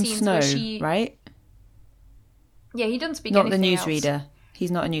various called Jon scenes Snow, where she right? Yeah, he doesn't speak Not the anything else. newsreader. He's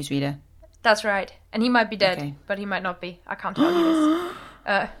not a newsreader. That's right, and he might be dead, Okay. but he might not be. I can't tell you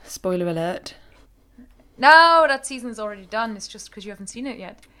this. Spoiler alert. No, that season is already done. It's just because you haven't seen it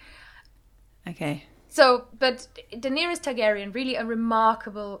yet. Okay. So, but Daenerys Targaryen, really a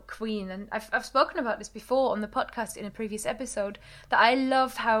remarkable queen, and I've spoken about this before on the podcast in a previous episode, that I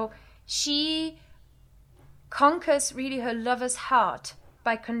love how she conquers really her lover's heart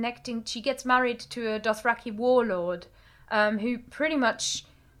by connecting. She gets married to a Dothraki warlord who pretty much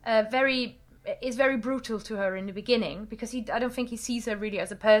is very brutal to her in the beginning, because I don't think he sees her really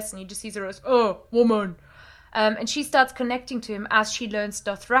as a person. He just sees her as, woman. And she starts connecting to him as she learns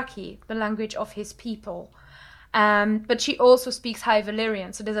Dothraki, the language of his people. But she also speaks High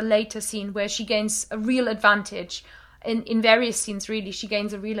Valyrian. So there's a later scene where she gains a real advantage. In various scenes, really, she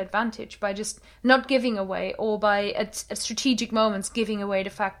gains a real advantage by just not giving away, or by at strategic moments giving away the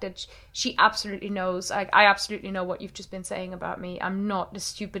fact that she absolutely knows. I absolutely know what you've just been saying about me. I'm not the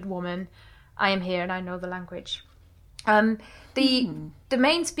stupid woman. I am here and I know the language. The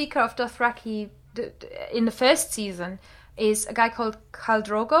main speaker of Dothraki in the first season is a guy called Khal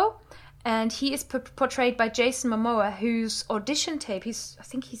Drogo, and he is portrayed by Jason Momoa, whose audition tape, I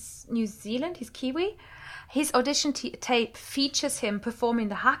think he's New Zealand, he's Kiwi. His audition tape features him performing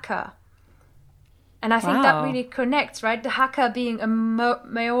the haka. And I think that really connects, right? The haka being a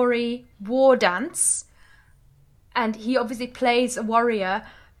Maori war dance, and he obviously plays a warrior,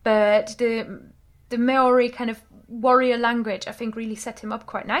 but the Maori kind of warrior language, I think, really set him up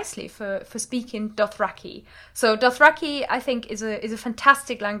quite nicely for speaking Dothraki. So Dothraki, I think, is a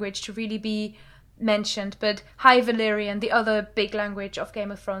fantastic language to really be mentioned, but High Valyrian, the other big language of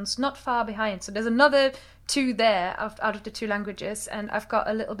Game of Thrones, not far behind. So there's another two there out of the two languages, and I've got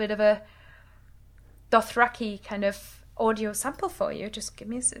a little bit of a Dothraki kind of audio sample for you. Just give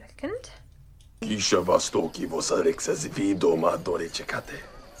me a second. Vos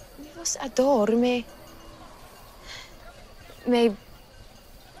adoro me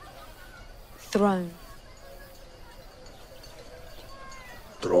throne.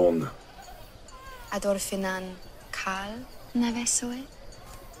 Tron. Adoro finan Kal navesoe.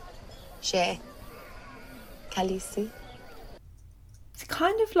 She Kalisi. It's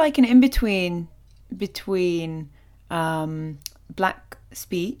kind of like an in-between between black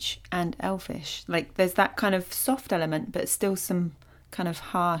speech and Elfish. Like there's that kind of soft element, but still some kind of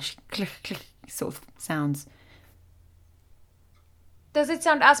harsh click click sort of sounds. Does it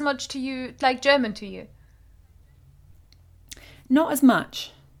sound as much to you like German to you? Not as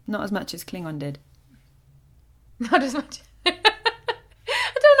much as Klingon did. Not as much. I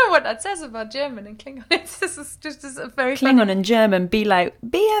don't know what that says about German and Klingon. It's just a very Klingon funny... and German be like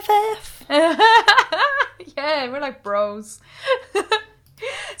BFF. Yeah, we're like bros.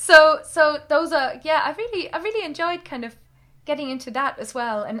 So those are, yeah, I really enjoyed kind of getting into that as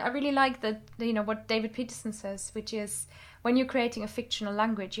well, and I really like that, what David Peterson says, which is when you're creating a fictional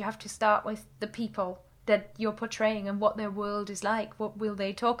language, you have to start with the people that you're portraying and what their world is like. What will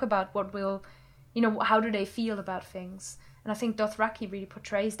they talk about? What will, how do they feel about things? And I think Dothraki really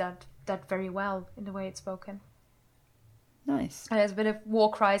portrays that very well in the way it's spoken. Nice. And there's a bit of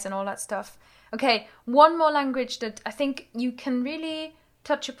war cries and all that stuff. Okay, one more language that I think you can really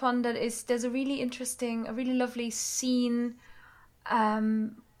touch upon, there's a really interesting, a really lovely scene,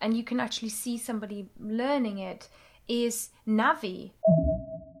 and you can actually see somebody learning it, is Navi.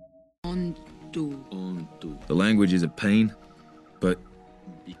 The language is a pain, but,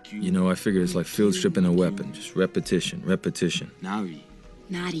 I figure it's like field stripping a weapon. Just repetition. Nari.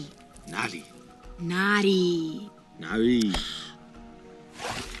 Nari. Nari. Nari. Nari.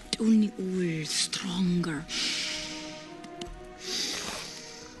 Only all stronger.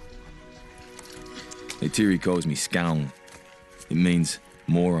 Tiri calls me scown. It means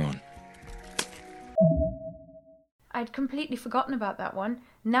moron. I'd completely forgotten about that one.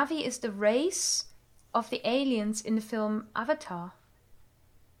 Navi is the race of the aliens in the film Avatar.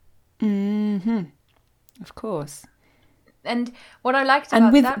 Of course. And what I liked about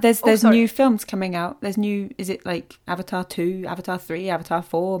And with that... there's new films coming out. There's new, is it like Avatar 2, Avatar 3, Avatar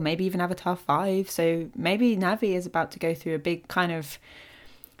 4, maybe even Avatar 5. So maybe Navi is about to go through a big kind of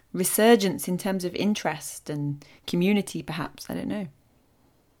resurgence in terms of interest and community, perhaps. I don't know.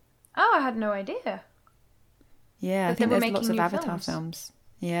 Oh, I had no idea. Yeah, I think there's lots of Avatar films.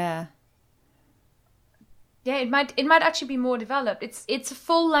 Yeah. Yeah, it might actually be more developed. It's a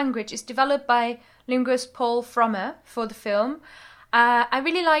full language. It's developed by linguist Paul Frommer for the film. I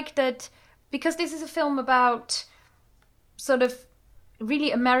really like that because this is a film about sort of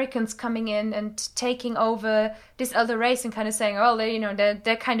really Americans coming in and taking over this other race and kind of saying, oh,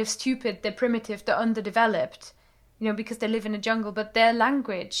 they're kind of stupid, they're primitive, they're underdeveloped, because they live in a jungle. But their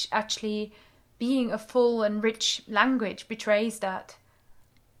language actually being a full and rich language betrays that.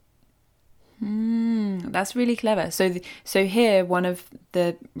 That's really clever. So here, one of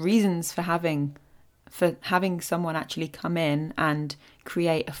the reasons for having someone actually come in and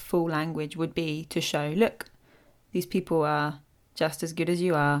create a full language would be to show, look, these people are just as good as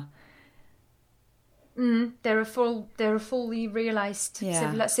you are. They're a fully realized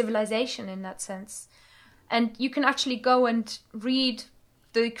civilization in that sense. And you can actually go and read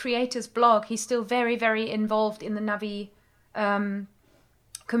the creator's blog. He's still very, very involved in the Navi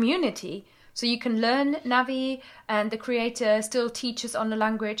community. So you can learn Navi, and the creator still teaches on the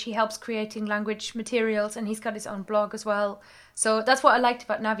language. He helps creating language materials, and he's got his own blog as well. So that's what I liked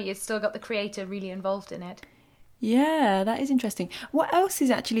about Navi. It's still got the creator really involved in it. Yeah, that is interesting. What else is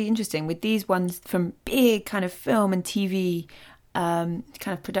actually interesting with these ones from big kind of film and TV kind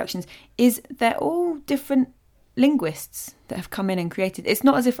of productions is they're all different linguists that have come in and created. It's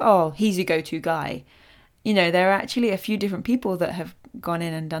not as if, he's your go-to guy. There are actually a few different people that have gone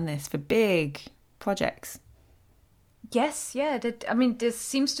in and done this for big projects. Yes, yeah. There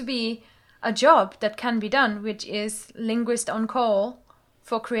seems to be a job that can be done, which is linguist on call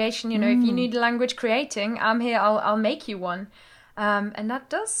for creation. If you need a language creating, I'm here, I'll make you one. And that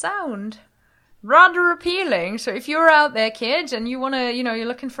does sound rather appealing. So if you're out there, kids, and you want to, you're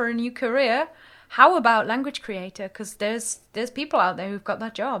looking for a new career, how about language creator? Because there's people out there who've got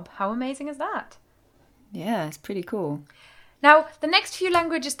that job. How amazing is that? Yeah, it's pretty cool. Now, the next few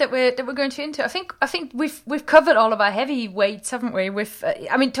languages that we're going to into, I think we've covered all of our heavyweights, haven't we? With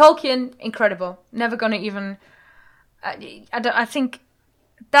Tolkien, incredible. Never gonna even. I think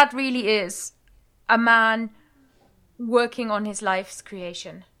that really is a man working on his life's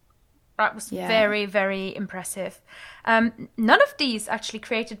creation. That was very, very impressive. None of these actually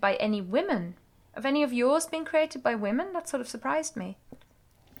created by any women. Have any of yours been created by women? That sort of surprised me.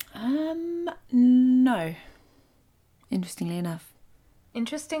 No. Interestingly enough.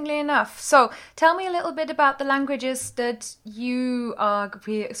 So, tell me a little bit about the languages that you are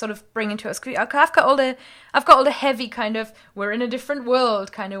sort of bringing to us. I've got all the heavy kind of we're in a different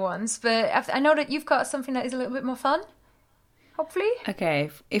world kind of ones, but I know that you've got something that is a little bit more fun. Hopefully. Okay,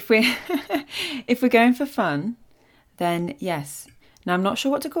 if we're if we're going for fun, then yes. Now I'm not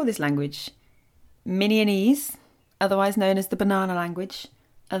sure what to call this language. Minionese, otherwise known as the banana language,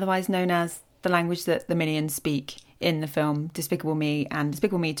 otherwise known as the language that the Minions speak in the film Despicable Me and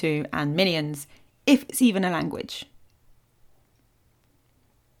Despicable Me 2 and Minions, if it's even a language.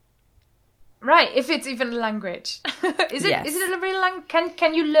 Right, if it's even a language. Is it a real language?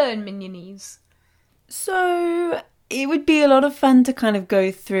 Can you learn Minionese? So it would be a lot of fun to kind of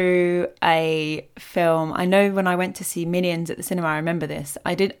go through a film. I know when I went to see Minions at the cinema, I remember this.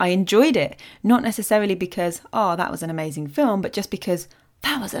 I enjoyed it, not necessarily because, that was an amazing film, but just because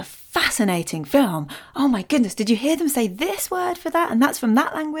that was a fascinating film. Oh my goodness, did you hear them say this word for that? And that's from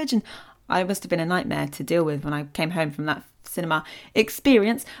that language. And I must have been a nightmare to deal with when I came home from that cinema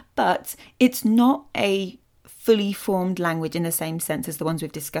experience. But it's not a fully formed language in the same sense as the ones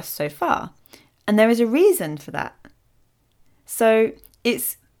we've discussed so far. And there is a reason for that. So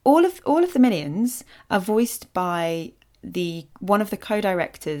it's all of the Minions are voiced by the one of the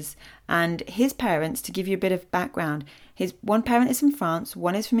co-directors, and his parents, to give you a bit of background, his one parent is from France,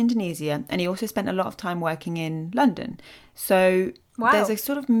 one is from Indonesia, and he also spent a lot of time working in London. So there's a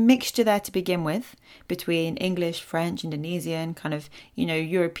sort of mixture there to begin with between English, French, Indonesian, kind of, you know,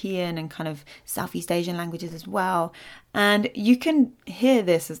 European and kind of Southeast Asian languages as well. And you can hear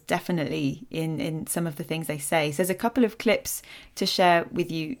this as definitely in some of the things they say. So there's a couple of clips to share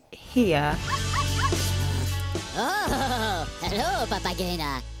with you here. Oh, hello,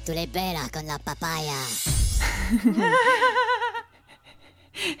 papagena. Tu le bella con la papaya.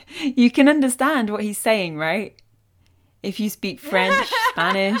 You can understand what he's saying, right? If you speak French,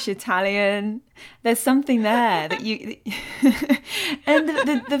 Spanish, Italian, there's something there that you... And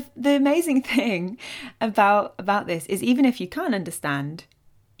the amazing thing about this is even if you can't understand,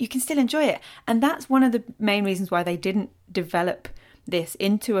 you can still enjoy it. And that's one of the main reasons why they didn't develop this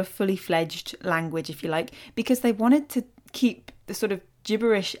into a fully fledged language, if you like, because they wanted to keep the sort of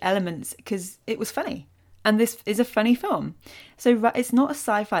gibberish elements because it was funny. And this is a funny film. So it's not a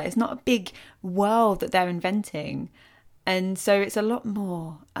sci-fi, it's not a big world that they're inventing. And so it's a lot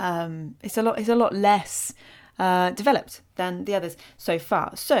more, it's a lot less developed than the others so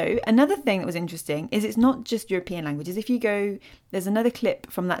far. So another thing that was interesting is it's not just European languages. If you go, there's another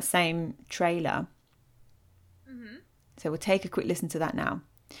clip from that same trailer. Mm-hmm. So we'll take a quick listen to that now.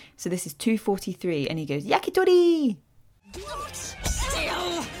 So this is 2:43 and he goes, yakitori! Do not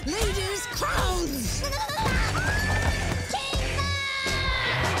steal ladies' crowns!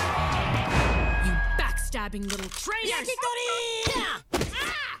 You backstabbing little traitor! Yakitori!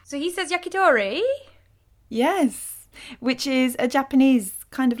 So he says yakitori? Yes, which is a Japanese,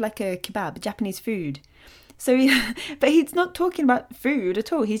 kind of like a kebab, Japanese food. So, but he's not talking about food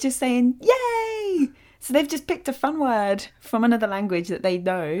at all. He's just saying, yay! So they've just picked a fun word from another language that they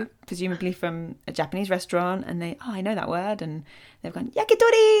know, presumably from a Japanese restaurant, and I know that word, and they've gone,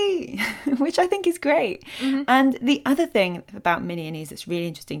 yakitori, which I think is great. Mm-hmm. And the other thing about Minions that's really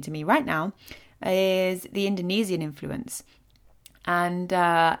interesting to me right now is the Indonesian influence. And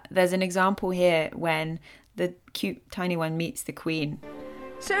there's an example here when the cute tiny one meets the queen.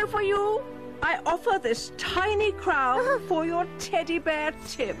 So for you, I offer this tiny crown for your teddy bear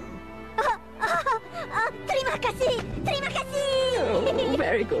Tim. Terima kasih! Terima kasih! Oh,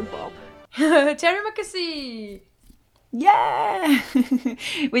 very good, Bob. Terima kasih! Yeah!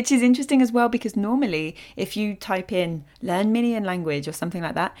 Which is interesting as well, because normally if you type in learn Minion language or something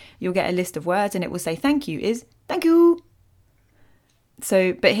like that, you'll get a list of words and it will say thank you is thank you.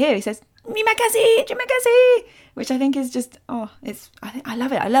 So, but here he says terima kasih, which I think is just, I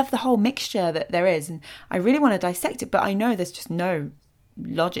love it. I love the whole mixture that there is, and I really want to dissect it, but I know there's just no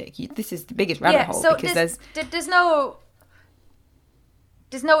logic. This is the biggest rabbit hole, so because there's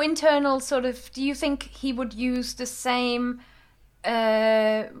no internal sort of. Do you think he would use the same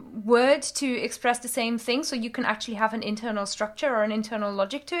word to express the same thing, so you can actually have an internal structure or an internal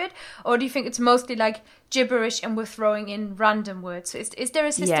logic to it, or do you think it's mostly like gibberish and we're throwing in random words? So is there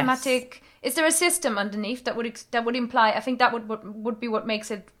a systematic? Yes. Is there a system underneath that would imply? I think that would be what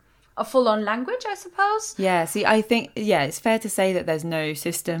makes it a full-on language, I suppose. Yeah, see, I think it's fair to say that there's no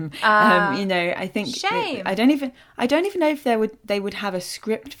system. I think shame. I don't even know if they would have a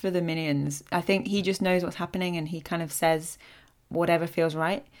script for the Minions. I think he just knows what's happening and he kind of says whatever feels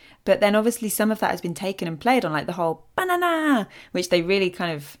right. But then obviously some of that has been taken and played on, like the whole banana, which they really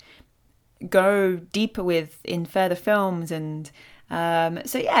kind of go deeper with in further films. And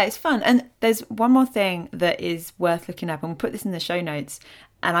so yeah, it's fun. And there's one more thing that is worth looking up, and we'll put this in the show notes.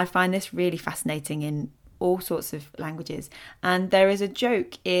 And I find this really fascinating in all sorts of languages. And there is a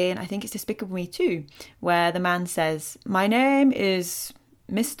joke in, I think it's Despicable Me 2, where the man says, my name is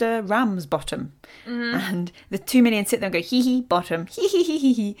Mr. Ramsbottom. Mm-hmm. And the 2 Minions sit there and go, hee hee, bottom, hee hee hee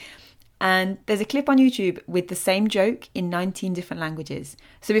hee hee. And there's a clip on YouTube with the same joke in 19 different languages.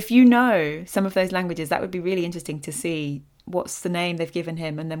 So if you know some of those languages, that would be really interesting to see what's the name they've given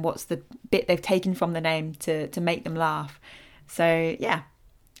him and then what's the bit they've taken from the name to make them laugh. So yeah.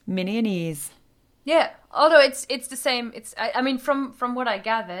 Minionese. Yeah, although it's the same. I mean from what I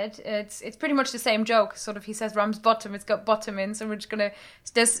gathered, it's pretty much the same joke. Sort of, he says Ram's bottom. It's got bottom in, so we're just gonna.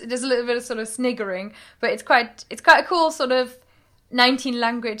 There's a little bit of sort of sniggering, but it's quite a cool sort of 19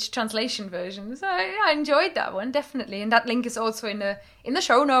 language translation version. So I enjoyed that one definitely, and that link is also in the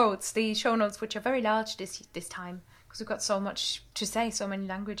show notes. The show notes, which are very large this time because we've got so much to say, so many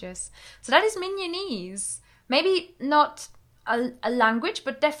languages. So that is Minionese. Maybe not a language,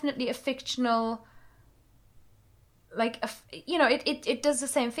 but definitely a fictional, like it does the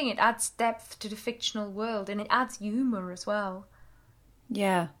same thing. It adds depth to the fictional world and it adds humor as well.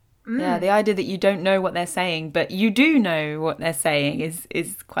 Yeah, Yeah, the idea that you don't know what they're saying, but you do know what they're saying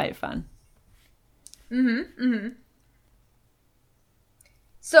is quite fun.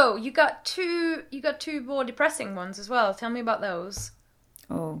 So you got two more depressing ones as well. Tell me about those.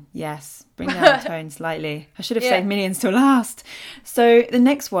 Oh, yes. Bring down the tone slightly. I should have saved Minions till last. So the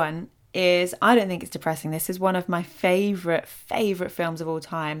next one is, I don't think it's depressing. This is one of my favourite films of all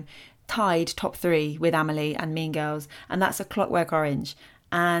time. Tied top 3 with Amelie and Mean Girls. And that's A Clockwork Orange.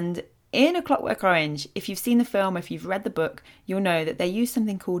 And in A Clockwork Orange, if you've seen the film, if you've read the book, you'll know that they use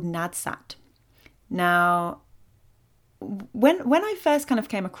something called NADSAT. Now, when I first kind of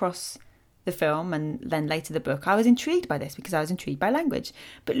came across the film and then later the book, I was intrigued by this because I was intrigued by language.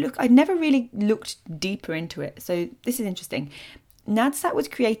 But look, I'd never really looked deeper into it. So this is interesting. NADSAT was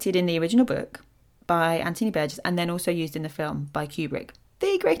created in the original book by Anthony Burgess and then also used in the film by Kubrick,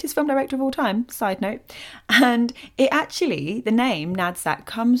 the greatest film director of all time, side note. And it actually, the name NADSAT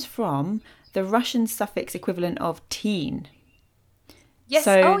comes from the Russian suffix equivalent of teen. Yes,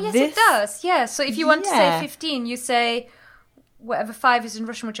 so it does. Yeah, so if you want to say 15, you say whatever 5 is in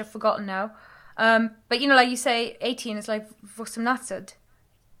Russian, which I've forgotten now. But, like you say 18, it's like 18.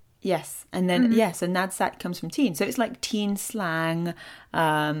 Yes, and then, so NADSAT comes from teen. So it's like teen slang,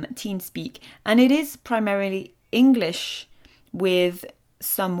 teen speak. And it is primarily English with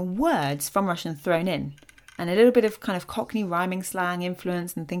some words from Russian thrown in and a little bit of kind of Cockney rhyming slang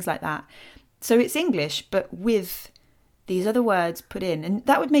influence and things like that. So it's English, but with these other words put in. And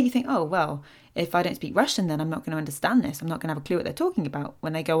that would make you think, oh, well, if I don't speak Russian, then I'm not going to understand this. I'm not going to have a clue what they're talking about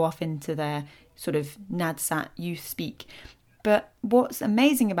when they go off into their sort of NADSAT youth speak. But what's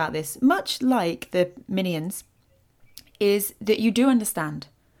amazing about this, much like the Minions, is that you do understand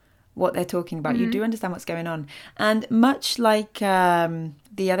what they're talking about. You do understand what's going on. And much like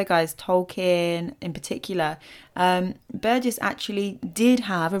the other guys, Tolkien in particular, Burgess actually did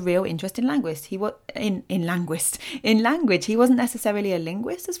have a real interest in language. He was in language. He wasn't necessarily a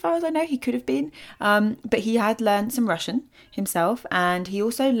linguist, as far as I know. He could have been, but he had learned some Russian himself, and he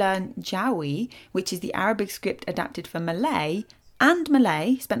also learned Jawi, which is the Arabic script adapted for Malay. And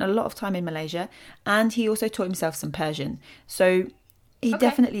Malay, spent a lot of time in Malaysia, and he also taught himself some Persian. So he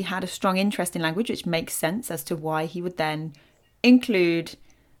definitely had a strong interest in language, which makes sense as to why he would then include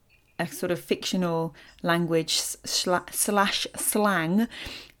a sort of fictional language slash slang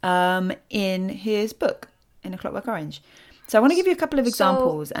in his book, in A Clockwork Orange. So I want to give you a couple of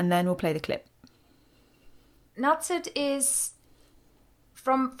examples and then we'll play the clip. NADSAT is,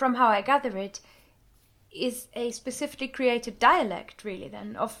 from how I gather it, is a specifically created dialect, really,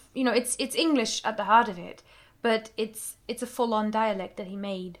 then, of, it's English at the heart of it. But it's a full-on dialect that he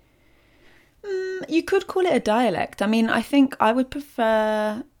made. You could call it a dialect. I mean, I think I would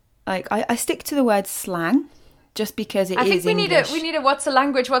prefer, I stick to the word slang, just because it is English. I think we need a what's a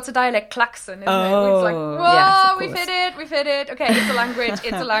language, what's a dialect klaxon, isn't it? It's like, whoa, yes, we've hit it. Okay, it's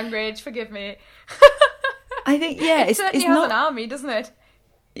a language, forgive me. I think, it certainly has an army, doesn't it?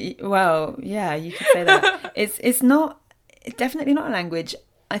 Well, yeah, you could say that. It's definitely not a language.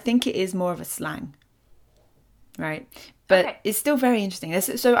 I think it is more of a slang. Right, but it's still very interesting.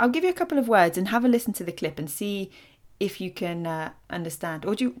 So I'll give you a couple of words and have a listen to the clip and see if you can understand.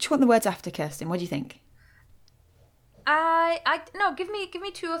 Or do you want the words after, Kirsten? What do you think? No, give me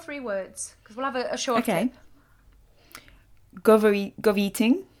 2 or 3 words because we'll have a short clip.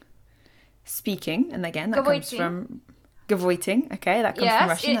 Goviting, speaking, and again that comes from govoiting. Okay, that comes from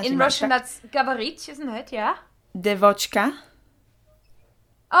Russian. In Russian that's gavarit, isn't it? Yeah. Devochka.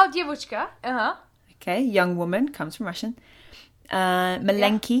 Oh, devochka. Okay, young woman comes from Russian.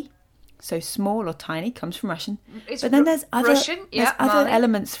 Malenki, so small or tiny, comes from Russian. But then there's other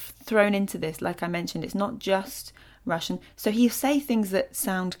elements thrown into this. Like I mentioned, it's not just Russian. So he'll say things that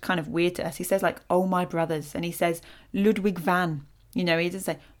sound kind of weird to us. He says like, oh, my brothers. And he says Ludwig van. He doesn't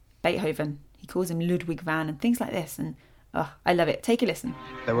say Beethoven. He calls him Ludwig van and things like this. And I love it. Take a listen.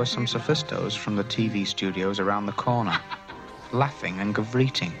 There were some sophistos from the TV studios around the corner, laughing and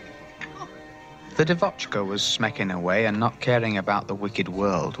gavreeting. The Devochka was smecking away and not caring about the wicked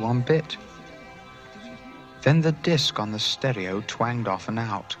world one bit. Then the disc on the stereo twanged off and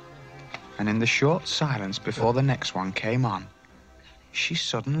out, and in the short silence before the next one came on, she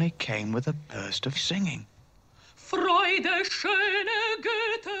suddenly came with a burst of singing.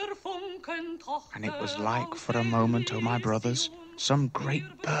 And it was like, for a moment, oh my brothers, some great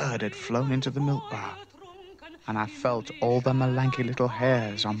bird had flown into the milk bar, and I felt all the melanky little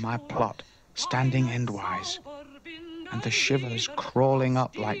hairs on my plot standing endwise, and the shivers crawling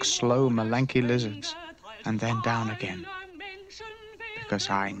up like slow melanky lizards, and then down again, because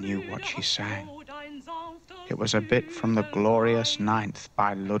I knew what she sang. It was a bit from The Glorious Ninth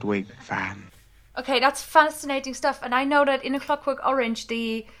by Ludwig van. Okay, that's fascinating stuff. And I know that in A Clockwork Orange,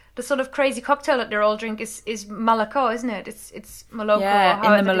 the sort of crazy cocktail that they're all drink is Malako, isn't it? It's Maloko. Yeah,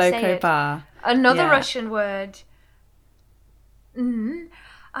 or in the however they say Maloko it. bar. Another Yeah. Russian word.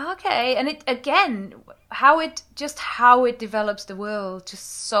 Okay, and it again, how it develops the world,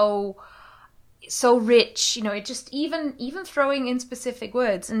 just so rich, it just even throwing in specific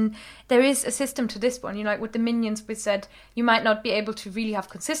words. And there is a system to this one, like with the minions, we said you might not be able to really have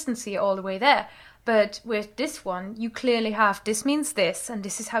consistency all the way there, but with this one you clearly have this means this, and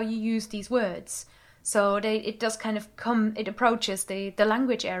this is how you use these words. So it does kind of it approaches the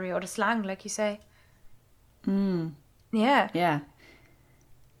language area or the slang, like you say. Yeah.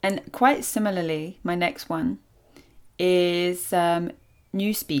 And quite similarly, my next one is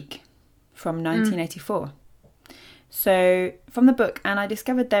Newspeak from 1984. So from the book, and I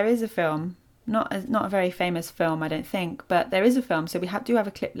discovered there is a film, not a very famous film, I don't think, but there is a film. So we do have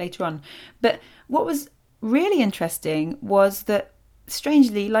a clip later on. But what was really interesting was that,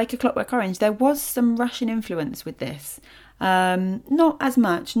 strangely, like A Clockwork Orange, there was some Russian influence with this. Not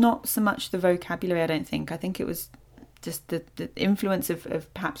so much the vocabulary, I don't think. I think it was just the influence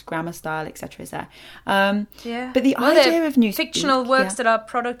of perhaps grammar style, etc. is there. But the idea of Newspeak... fictional works that are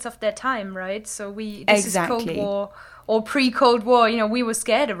products of their time, right? So this is Cold Exactly. War or pre-Cold War, we were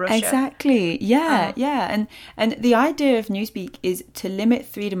scared of Russia. Exactly, yeah. And the idea of Newspeak is to limit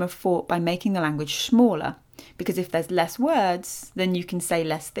freedom of thought by making the language smaller. Because if there's less words, then you can say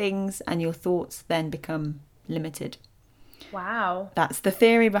less things and your thoughts then become limited. Wow. That's the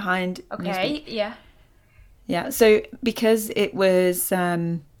theory behind Okay, Newspeak. Yeah, so because it was,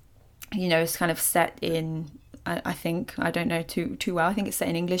 it's kind of set in, I don't know too well, I think it's set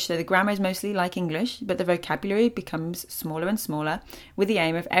in English, so the grammar is mostly like English, but the vocabulary becomes smaller and smaller, with the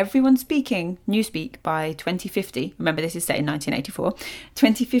aim of everyone speaking Newspeak by 2050. Remember, this is set in 1984.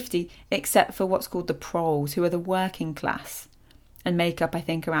 2050, except for what's called the proles, who are the working class, and make up, I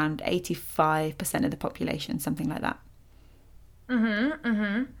think, around 85% of the population, something like that.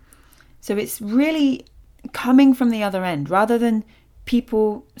 So it's really coming from the other end, rather than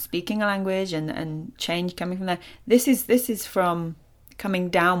people speaking a language and change coming from there. This is from coming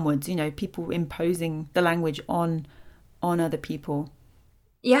downwards, people imposing the language on other people.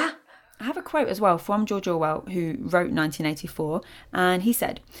 Yeah. I have a quote as well from George Orwell, who wrote 1984, and he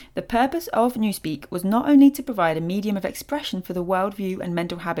said, "The purpose of Newspeak was not only to provide a medium of expression for the worldview and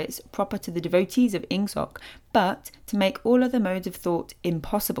mental habits proper to the devotees of Ingsoc, but to make all other modes of thought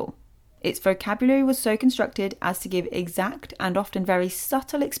impossible. Its vocabulary was so constructed as to give exact and often very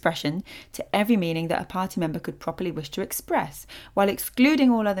subtle expression to every meaning that a party member could properly wish to express, while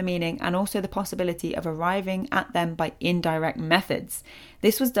excluding all other meaning and also the possibility of arriving at them by indirect methods.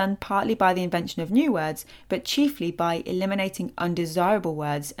 This was done partly by the invention of new words, but chiefly by eliminating undesirable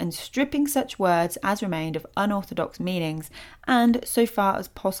words and stripping such words as remained of unorthodox meanings and, so far as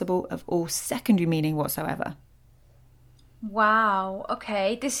possible, of all secondary meaning whatsoever." Wow.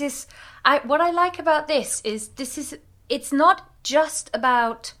 Okay. What I like about this is it's not just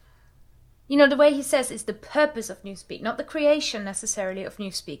about, the way he says it's the purpose of Newspeak, not the creation necessarily of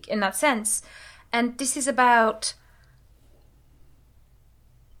Newspeak in that sense. And this is about,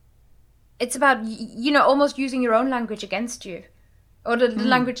 it's about, almost using your own language against you, or the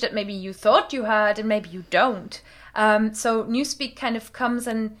language that maybe you thought you had and maybe you don't. So Newspeak kind of comes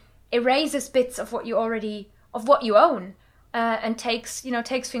and erases bits of what you own. And takes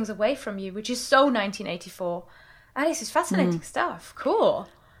things away from you, which is so 1984. And this is fascinating stuff. Cool,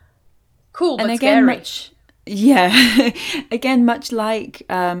 but and again, scary. Again, much like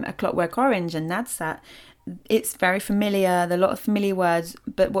A Clockwork Orange and Nadsat, it's very familiar. There are a lot of familiar words,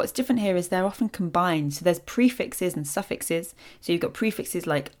 but what's different here is they're often combined. So there's prefixes and suffixes. So you've got prefixes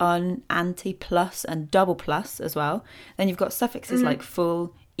like un, anti, plus, and double plus as well. Then you've got suffixes like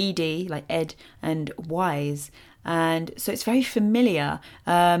full, ed, like ed, and wise. And so it's very familiar,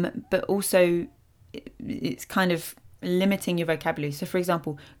 but also it's kind of limiting your vocabulary. So, for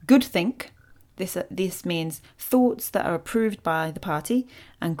example, good think, this means thoughts that are approved by the party,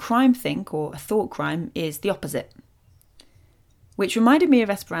 and crime think, or a thought crime, is the opposite. Which reminded me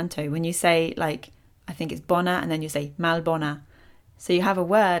of Esperanto, when you say, like, I think it's bona, and then you say malbona. So you have a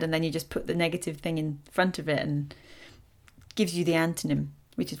word, and then you just put the negative thing in front of it, and gives you the antonym,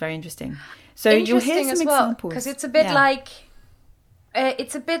 which is very interesting. So you'll hear some examples. Because it's a bit like,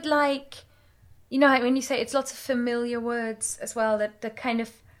 when you say it's lots of familiar words as well, that the kind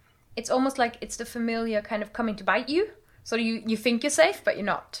of, it's almost like it's the familiar kind of coming to bite you. So you think you're safe, but you're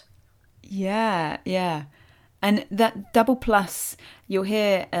not. Yeah. And that double plus, you'll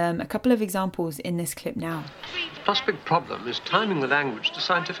hear a couple of examples in this clip now. Plus big problem is timing the language to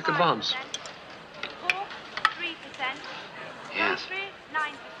scientific advance. Yes.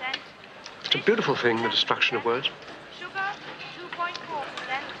 It's a beautiful thing, the destruction of words.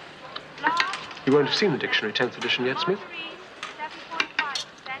 You won't have seen the dictionary, 10th edition yet, Smith?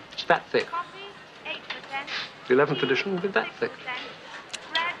 It's that thick. The 11th edition will be that thick.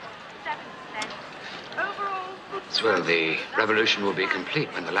 Well, the revolution will be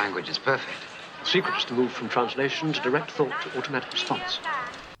complete when the language is perfect. The secret is to move from translation to direct thought to automatic response.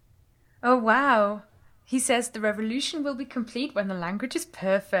 Oh, wow. He says the revolution will be complete when the language is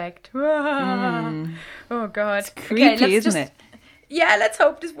perfect. Oh, God. It's creepy, isn't it? Yeah, let's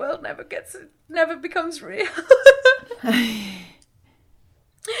hope this world never becomes real.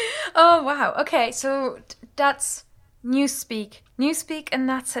 Oh, wow. Okay, so that's Newspeak. Newspeak, and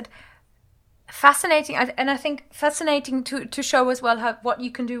that's it. Fascinating, and I think fascinating to show as well what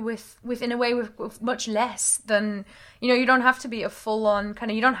you can do with in a way with much less than, you don't have to be a full-on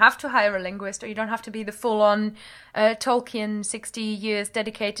you don't have to hire a linguist, or you don't have to be the full-on Tolkien 60 years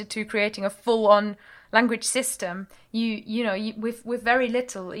dedicated to creating a full-on language system. You with very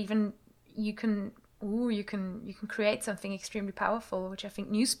little, even you can create something extremely powerful, which I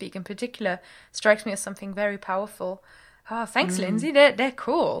think Newspeak in particular strikes me as something very powerful. Oh, thanks, Lindsay. They're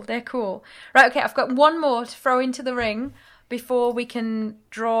cool. They're cool. Right, okay, I've got one more to throw into the ring before we can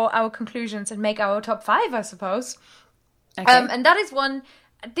draw our conclusions and make our top 5, I suppose. Okay. And that is one.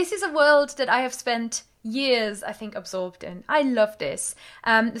 This is a world that I have spent years, I think, absorbed in. I love this.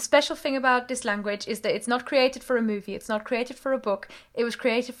 The special thing about this language is that it's not created for a movie. It's not created for a book. It was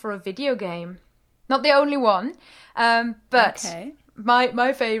created for a video game. Not the only one, but okay.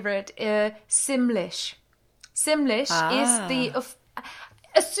 my favorite, Simlish. Simlish is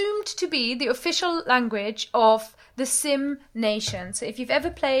assumed to be the official language of the Sim Nation. So if you've ever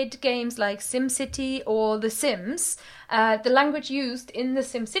played games like SimCity or The Sims, the language used in the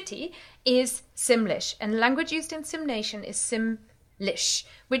SimCity is Simlish, and the language used in Sim Nation is Simlish,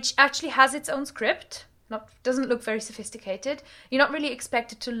 which actually has its own script. Doesn't look very sophisticated. You're not really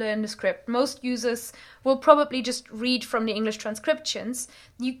expected to learn the script. Most users will probably just read from the English transcriptions.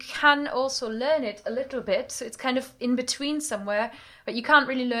 You can also learn it a little bit, so it's kind of in between somewhere, but you can't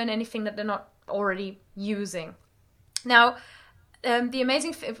really learn anything that they're not already using. Now, the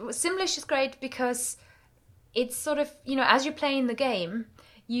amazing Simlish is great because it's sort of, as you're playing the game,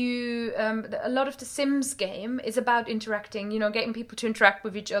 a lot of the Sims game is about interacting, getting people to interact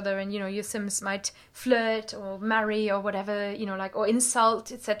with each other, and your Sims might flirt or marry or whatever, or insult,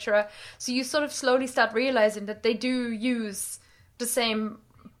 etc. So you sort of slowly start realizing that they do use the same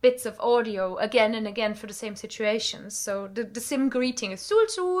bits of audio again and again for the same situations. So the Sim greeting is sul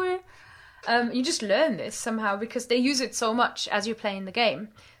sul. You just learn this somehow because they use it so much as you're playing the game.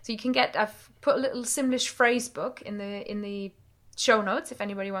 So you can I've put a little Simlish phrase book in the show notes if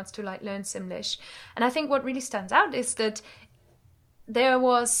anybody wants to learn Simlish. And I think what really stands out is that there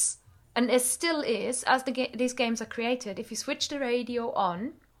was, and there still is, as these games are created, if you switch the radio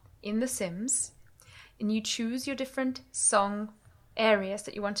on in The Sims and you choose your different song areas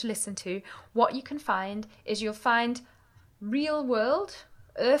that you want to listen to, what you can find is you'll find real world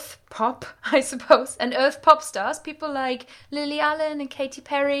Earth pop, I suppose, and Earth pop stars, people like Lily Allen and Katy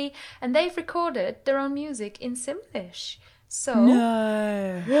Perry, and they've recorded their own music in Simlish. So,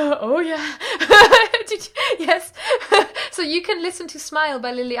 no. Oh yeah. Yes. So you can listen to Smile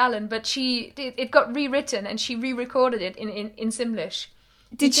by Lily Allen, but it got rewritten and she re-recorded it in Simlish.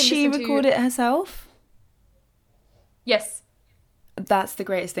 Did she record it herself? Yes. That's the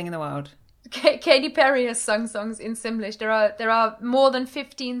greatest thing in the world. Katy Perry has sung songs in Simlish. There are more than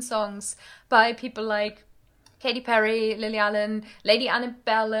 15 songs by people like Katy Perry, Lily Allen, Lady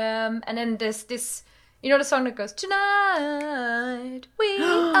Antebellum, and then there's this, the song that goes, "Tonight we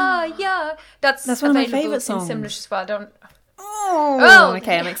are young." That's one of my favourite songs in Simlish as well. Oh,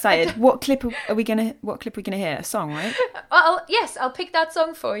 okay, I'm excited. What clip are we gonna hear? A song, right? I'll pick that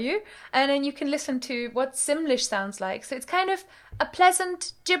song for you, and then you can listen to what Simlish sounds like. So it's kind of a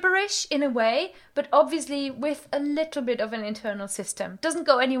pleasant gibberish in a way, but obviously with a little bit of an internal system. Doesn't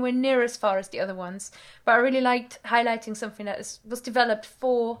go anywhere near as far as the other ones, but I really liked highlighting something that was developed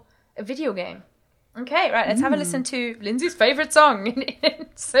for a video game. Okay, right, let's have a listen to Lindsay's favourite song in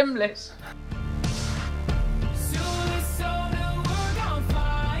Simlish.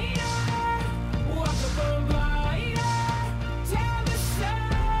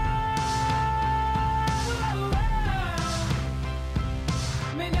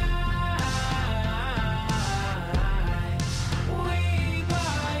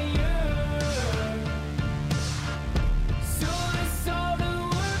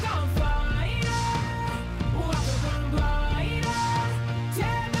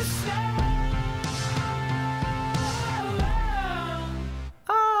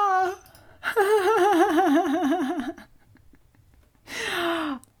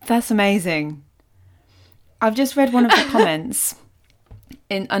 That's amazing. I've just read one of the comments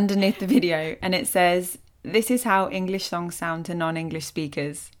underneath the video, and it says, "This is how English songs sound to non-English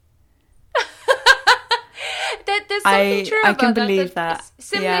speakers." There's something true about I can believe that.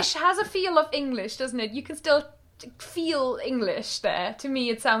 Simlish has a feel of English, doesn't it? You can still feel English there. To me,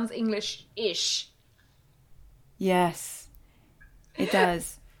 it sounds English-ish. Yes, it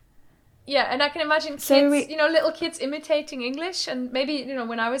does. Yeah, and I can imagine kids, little kids imitating English, and maybe,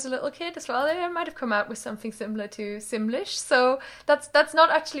 when I was a little kid as well, they might have come out with something similar to Simlish. So that's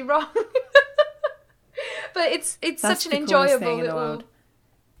not actually wrong. But it's such an enjoyable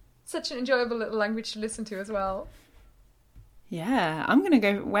little language to listen to as well. Yeah, I'm gonna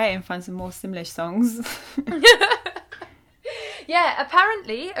go away and find some more Simlish songs. Yeah,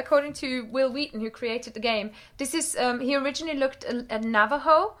 apparently, according to Will Wheaton, who created the game, this is he originally looked at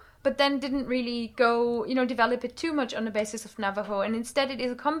Navajo, but then didn't really go, develop it too much on the basis of Navajo, and instead it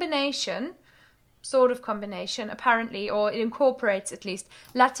is a combination, apparently, or it incorporates at least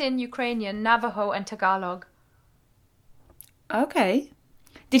Latin, Ukrainian, Navajo, and Tagalog. Okay.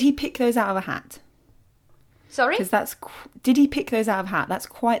 Did he pick those out of a hat? Sorry? Because did he pick those out of a hat? That's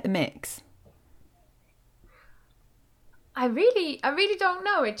quite the mix. I really don't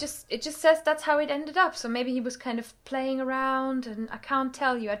know. It just says that's how it ended up. So maybe he was kind of playing around, and I can't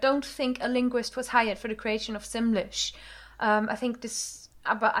tell you. I don't think a linguist was hired for the creation of Simlish. I think this,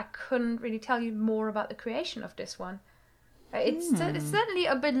 but I couldn't really tell you more about the creation of this one. It's certainly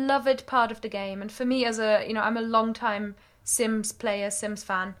a beloved part of the game, and for me, as I'm a long-time Sims player, Sims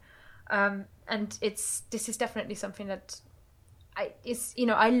fan, and this is definitely something that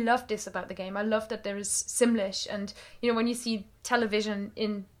I love this about the game. I love that there is Simlish, and when you see television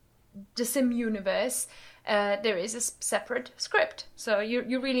in the Sim universe, there is a separate script. So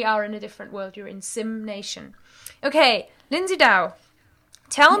you really are in a different world. You're in Sim Nation. Okay, Lindsay Dow,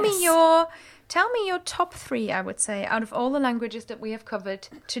 tell me your top 3. I would say, out of all the languages that we have covered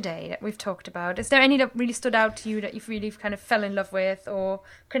today, that we've talked about. Is there any that really stood out to you that you've really kind of fell in love with or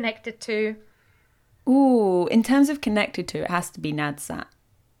connected to? Ooh, in terms of connected to, it has to be Nadsat,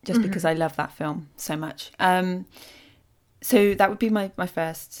 just because I love that film so much. So that would be my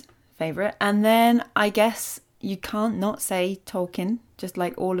first favourite. And then I guess you can't not say Tolkien, just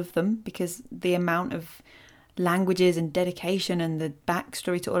like all of them, because the amount of languages and dedication and the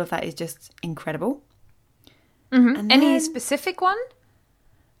backstory to all of that is just incredible. Mm-hmm. Any specific one?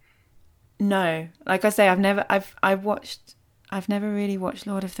 No. Like I say, I've never really watched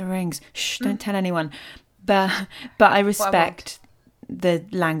Lord of the Rings. Shh, don't tell anyone. But I respect the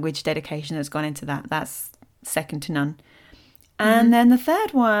language dedication that's gone into that. That's second to none. And then the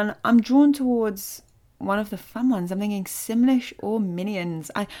third one, I'm drawn towards one of the fun ones. I'm thinking Simlish or Minions.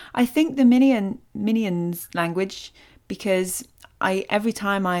 I think the Minions language, because every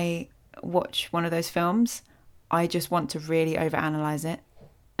time I watch one of those films, I just want to really overanalyze it.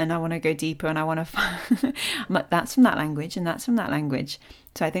 And I want to go deeper, and I want to find that's from that language, and that's from that language.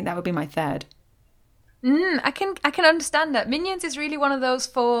 So I think that would be my third. I can understand that. Minions is really one of those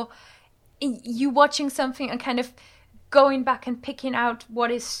for you watching something and kind of going back and picking out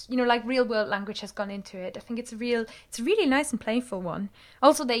what is, like real world language has gone into it. I think it's a really nice and playful one.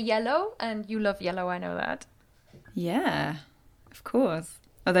 Also, they're yellow, and you love yellow, I know that. Yeah, of course.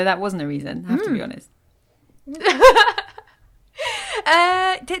 Although that wasn't a reason, I have to be honest.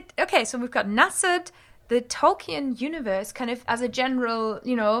 Okay, so we've got Nasad, the Tolkien universe, kind of as a general,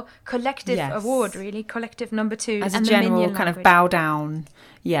 collective award, really, collective number 2. As a general kind of bow down,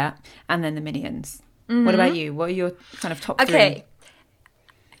 yeah, and then the Minions. Mm-hmm. What about you? What are your kind of top 3? Okay,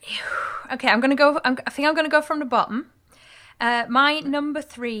 I think I'm gonna go from the bottom. My number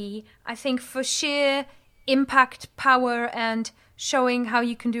 3, I think, for sheer impact, power, and showing how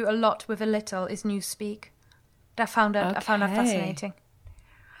you can do a lot with a little, is Newspeak. I found that fascinating.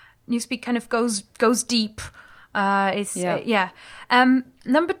 Newspeak kind of goes deep. Number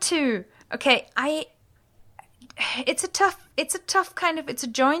 2. Okay, it's a tough kind of, it's a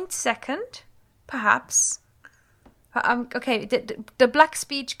joint second, perhaps. Okay, the black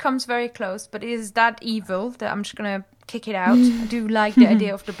speech comes very close, but it is that evil that I'm just gonna kick it out. I do like the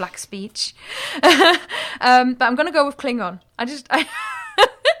idea of the black speech, but I'm gonna go with Klingon.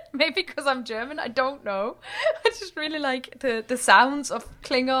 Maybe because I'm German, I don't know. I just really like the sounds of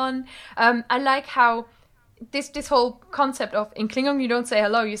Klingon. I like how this whole concept of, in Klingon you don't say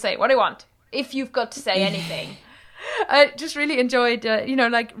hello, you say what do you want, if you've got to say anything. I just really enjoyed,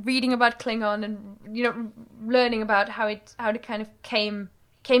 like reading about Klingon and learning about how it kind of came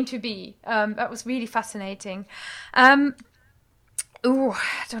to be. That was really fascinating. Ooh,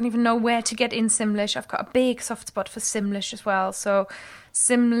 I don't even know where to get in Simlish. I've got a big soft spot for Simlish as well. So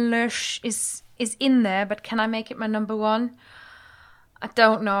Simlish is in there, but can I make it my number one? I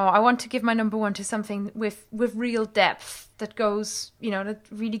don't know. I want to give my number one to something with real depth that goes, that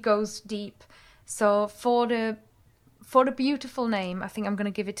really goes deep. So for the beautiful name, I think I'm going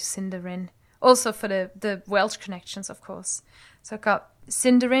to give it to Sindarin. Also for the Welsh connections, of course. So I've got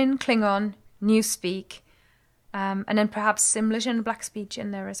Sindarin, Klingon, Newspeak, and then perhaps Simlish and Black Speech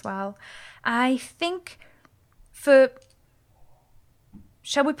in there as well. I think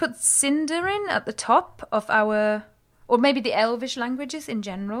shall we put Sindarin at the top of our, or maybe the Elvish languages in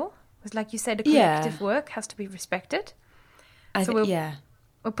general? Because like you said, the collective work has to be respected. We'll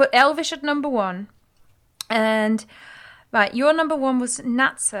put Elvish at number one. And right, your number one was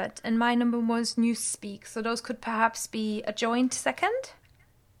Natsat, and my number one was Newspeak. So those could perhaps be a joint second.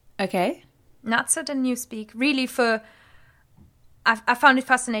 Okay. Natsat and Newspeak, really I found it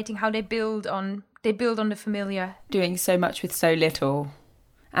fascinating how they build on the familiar. Doing so much with so little.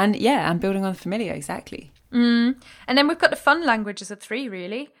 And building on the familiar, exactly. And then we've got the fun languages at 3,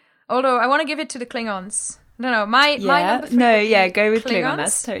 really. Although I want to give it to the Klingons. I don't know, my number 3. No, go with Klingon.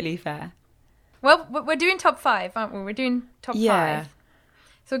 That's totally fair. Well, we're doing top 5, aren't we? We're doing top 5.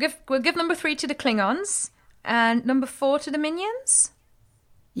 So we'll give number 3 to the Klingons and number 4 to the Minions.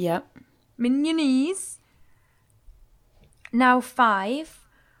 Yep. Minionese. Now 5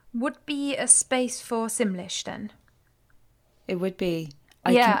 would be a space for Simlish then. It would be.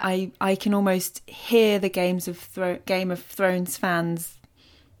 I can almost hear the Game of Thrones fans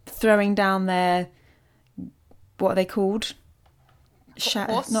throwing down their, what are they called?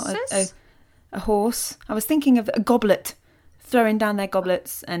 Horses? Not a horse. I was thinking of a goblet, throwing down their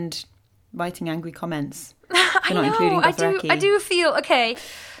goblets and writing angry comments. I know. Including Dothraki. I do feel okay.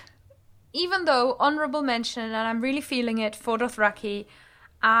 Even though honourable mention, and I'm really feeling it for Dothraki,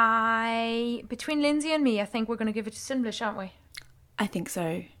 between Lindsay and me, I think we're going to give it to Simlish, aren't we? I think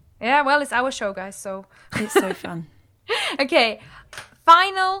so. Yeah, well, it's our show, guys, so... It's so fun. Okay,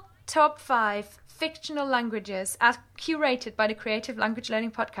 final top 5 fictional languages as curated by the Creative Language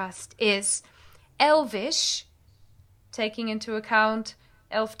Learning Podcast is Elvish, taking into account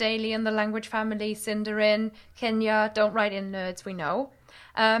Elf Daily and the language family, Sindarin, Kenya, don't write in nerds, we know.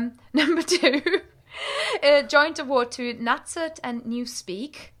 Number 2, joint award to Natsat and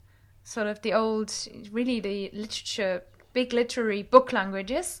Newspeak, sort of the old, really the literature, big literary book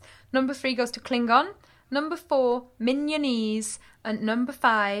languages. Number 3 goes to Klingon. Number 4, Minionese. And number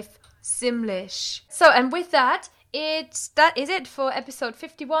 5, Simlish. So, and with that is it for episode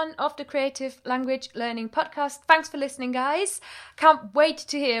 51 of the Creative Language Learning Podcast. Thanks for listening, guys. Can't wait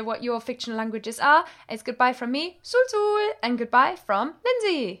to hear what your fictional languages are. It's goodbye from me, Sul, and goodbye from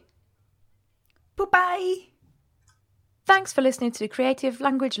Lindsay. Bye-bye. Thanks for listening to the Creative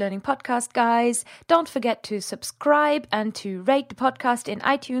Language Learning Podcast, guys. Don't forget to subscribe and to rate the podcast in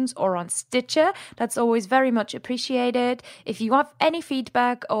iTunes or on Stitcher. That's always very much appreciated. If you have any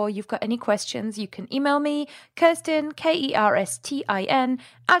feedback or you've got any questions, you can email me, Kerstin, Kerstin,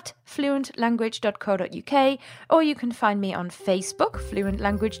 @fluentlanguage.co.uk, or you can find me on Facebook, Fluent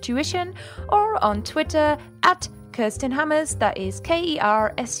Language Tuition, or on Twitter @Kerstin Hammers, that is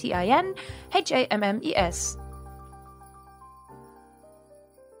KERSTIN HAMMES.